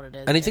don't know what it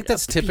is. And I think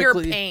that's Pure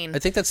typically pain, I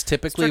think that's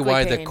typically Strictly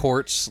why the pain.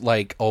 courts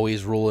like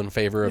always rule in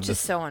favor which of is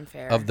so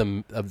unfair. of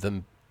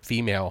the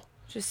female.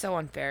 Just so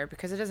unfair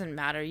because it doesn't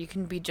matter. You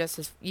can be just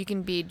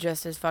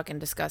as fucking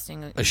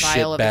disgusting, A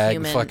vile of a shitbag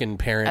human fucking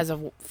parent. as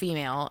a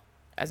female,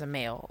 as a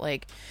male.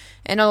 Like,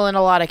 in a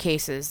lot of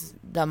cases,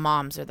 the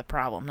moms are the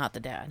problem, not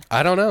the dad.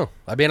 I don't know.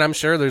 I mean, I'm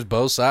sure there's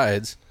both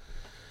sides.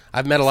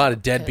 I've met a lot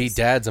of deadbeat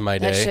dads in my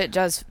day.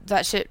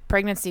 That shit,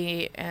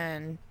 pregnancy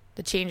and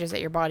the changes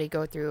that your body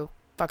go through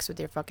fucks with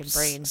your fucking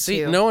brain. See,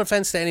 too. no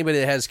offense to anybody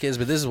that has kids,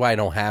 but this is why I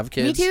don't have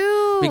kids. Me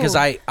too. Because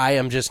I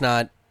am just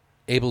not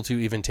able to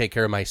even take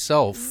care of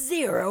myself.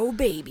 0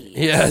 babies.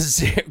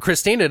 Yes,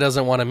 Christina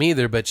doesn't want them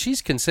either, but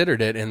she's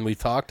considered it, and we've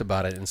talked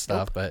about it and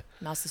stuff. But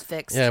Mouse is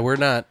fixed. yeah, we're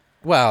not.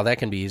 Well, that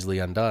can be easily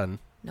undone.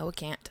 No, it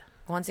can't.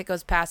 Once it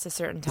goes past a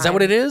certain time. Is that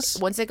what it is?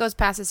 Once it goes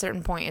past a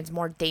certain point, it's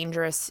more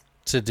dangerous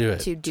To do it,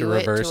 to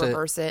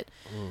reverse it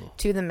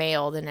to the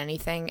male than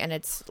anything, and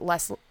it's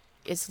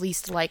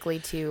least likely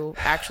to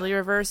actually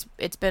reverse.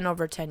 It's been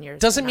over 10 years.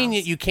 Doesn't now. mean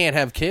that you can't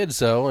have kids,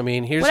 though. I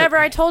mean, here's Whatever.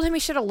 I told him he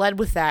should have led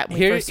with that. When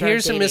we first started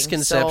here's a dating,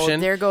 misconception.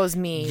 So there goes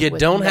me. You with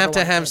don't never have to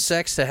wanting have kids.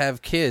 sex to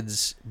have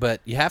kids,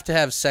 but you have to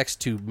have sex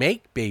to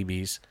make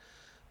babies.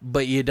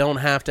 But you don't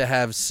have to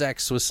have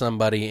sex with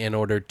somebody in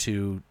order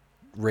to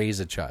raise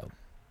a child.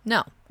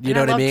 No, You And know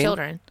what I love mean?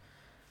 Children.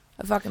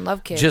 I fucking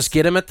love kids. Just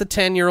get them at the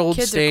 10-year-old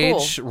Kids are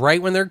stage, right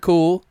when they're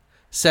cool,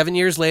 7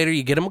 years later,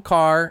 you get them a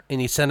car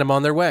and you send them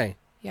on their way.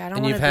 Yeah, I don't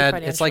And want you've to be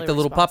had, it's like the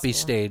little puppy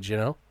responsible. stage, you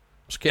know?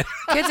 Just kidding.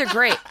 Kids are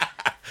great.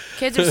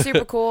 Kids are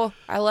super cool.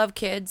 I love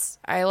kids.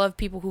 I love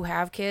people who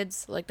have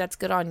kids. Like, that's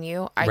good on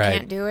you. I Right.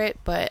 can't do it,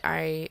 but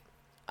I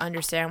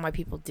understand why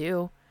people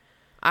do.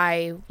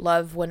 I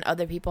love when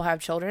other people have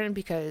children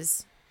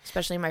because,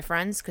 especially my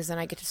friends, because then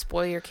I get to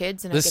spoil your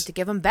kids and I This- get to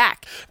give them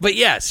back. But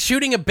yes,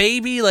 shooting a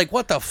baby, like,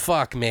 what the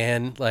fuck,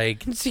 man?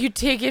 Like, So you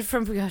take it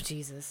from, oh,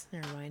 Jesus.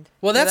 Never mind.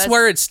 well, Yeah, that's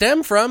where it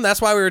stemmed from.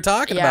 That's why we were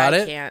talking about I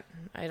it. can't.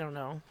 I don't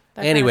know.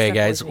 That kind of Anyway, stuff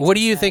guys, always makes what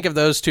do me you sad. think of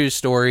those two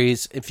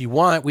stories? If you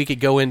want, we could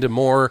go into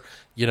more,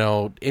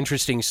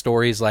 interesting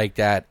stories like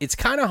that. It's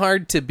kind of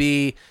hard to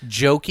be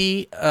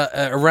jokey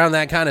around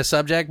that kind of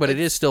subject, but it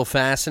is still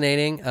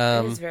fascinating.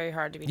 It is very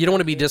hard to be. You don't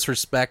want to be jokey.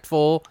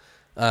 disrespectful,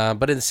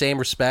 but in the same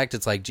respect,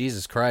 it's like,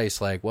 Jesus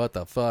Christ, like, what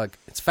the fuck?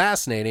 It's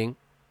fascinating,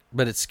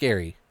 but it's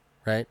scary,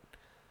 right?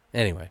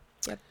 Anyway.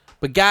 Yep.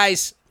 But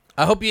guys,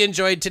 I hope you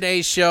enjoyed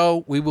today's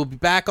show. We will be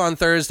back on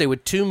Thursday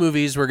with 2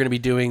 movies. We're going to be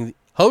doing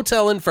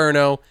Hotel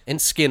Inferno and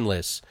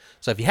Skinless.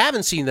 So if you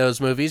haven't seen those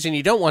movies and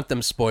you don't want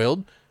them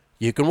spoiled,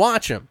 you can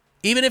watch them.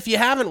 Even if you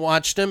haven't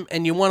watched them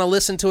and you want to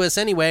listen to us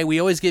anyway, we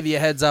always give you a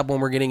heads up when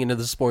we're getting into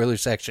the spoiler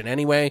section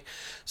anyway,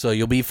 so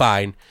you'll be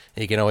fine.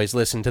 You can always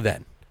listen to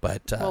then.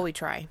 But Well, we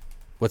try.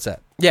 what's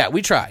that? Yeah,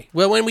 we try.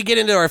 Well, when we get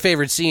into our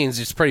favorite scenes,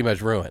 it's pretty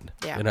much ruined.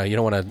 Yeah. You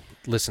don't want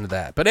to listen to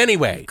that. But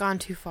anyway, Gone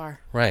too far.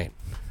 right.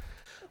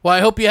 Well, I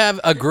hope you have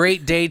a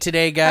great day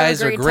today,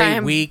 guys, Have or a great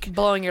time week.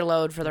 blowing your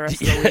load for the rest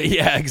of the week.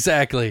 Yeah,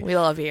 exactly. We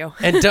love you.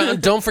 And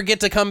don't forget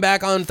to come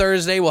back on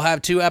Thursday. We'll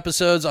have 2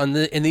 episodes and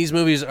these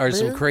movies are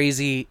some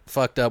crazy,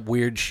 fucked up,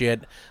 weird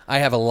shit. I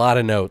have a lot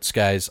of notes,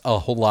 guys, a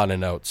whole lot of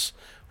notes,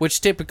 which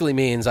typically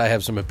means I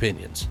have some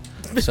opinions.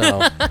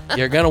 So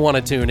you're gonna want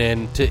to tune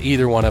in to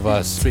either one of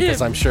us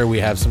because I'm sure we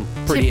have some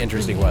pretty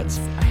interesting ones.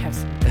 I have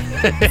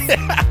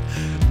some.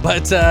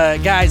 But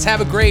guys,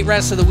 have a great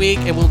rest of the week,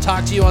 and we'll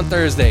talk to you on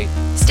Thursday.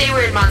 Stay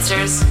weird,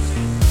 monsters.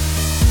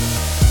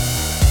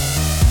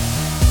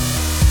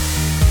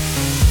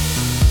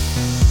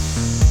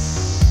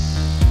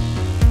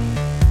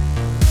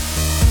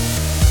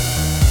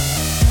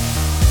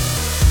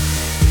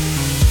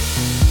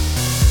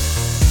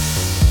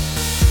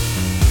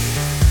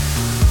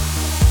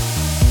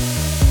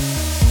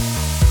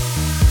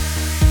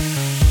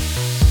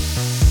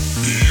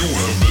 You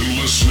have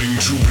been listening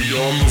to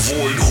Beyond the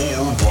Void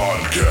Horror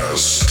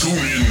Podcast. Tune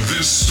in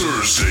this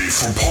Thursday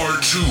for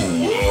part 2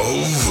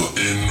 of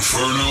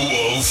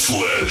Inferno of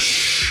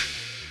Flesh.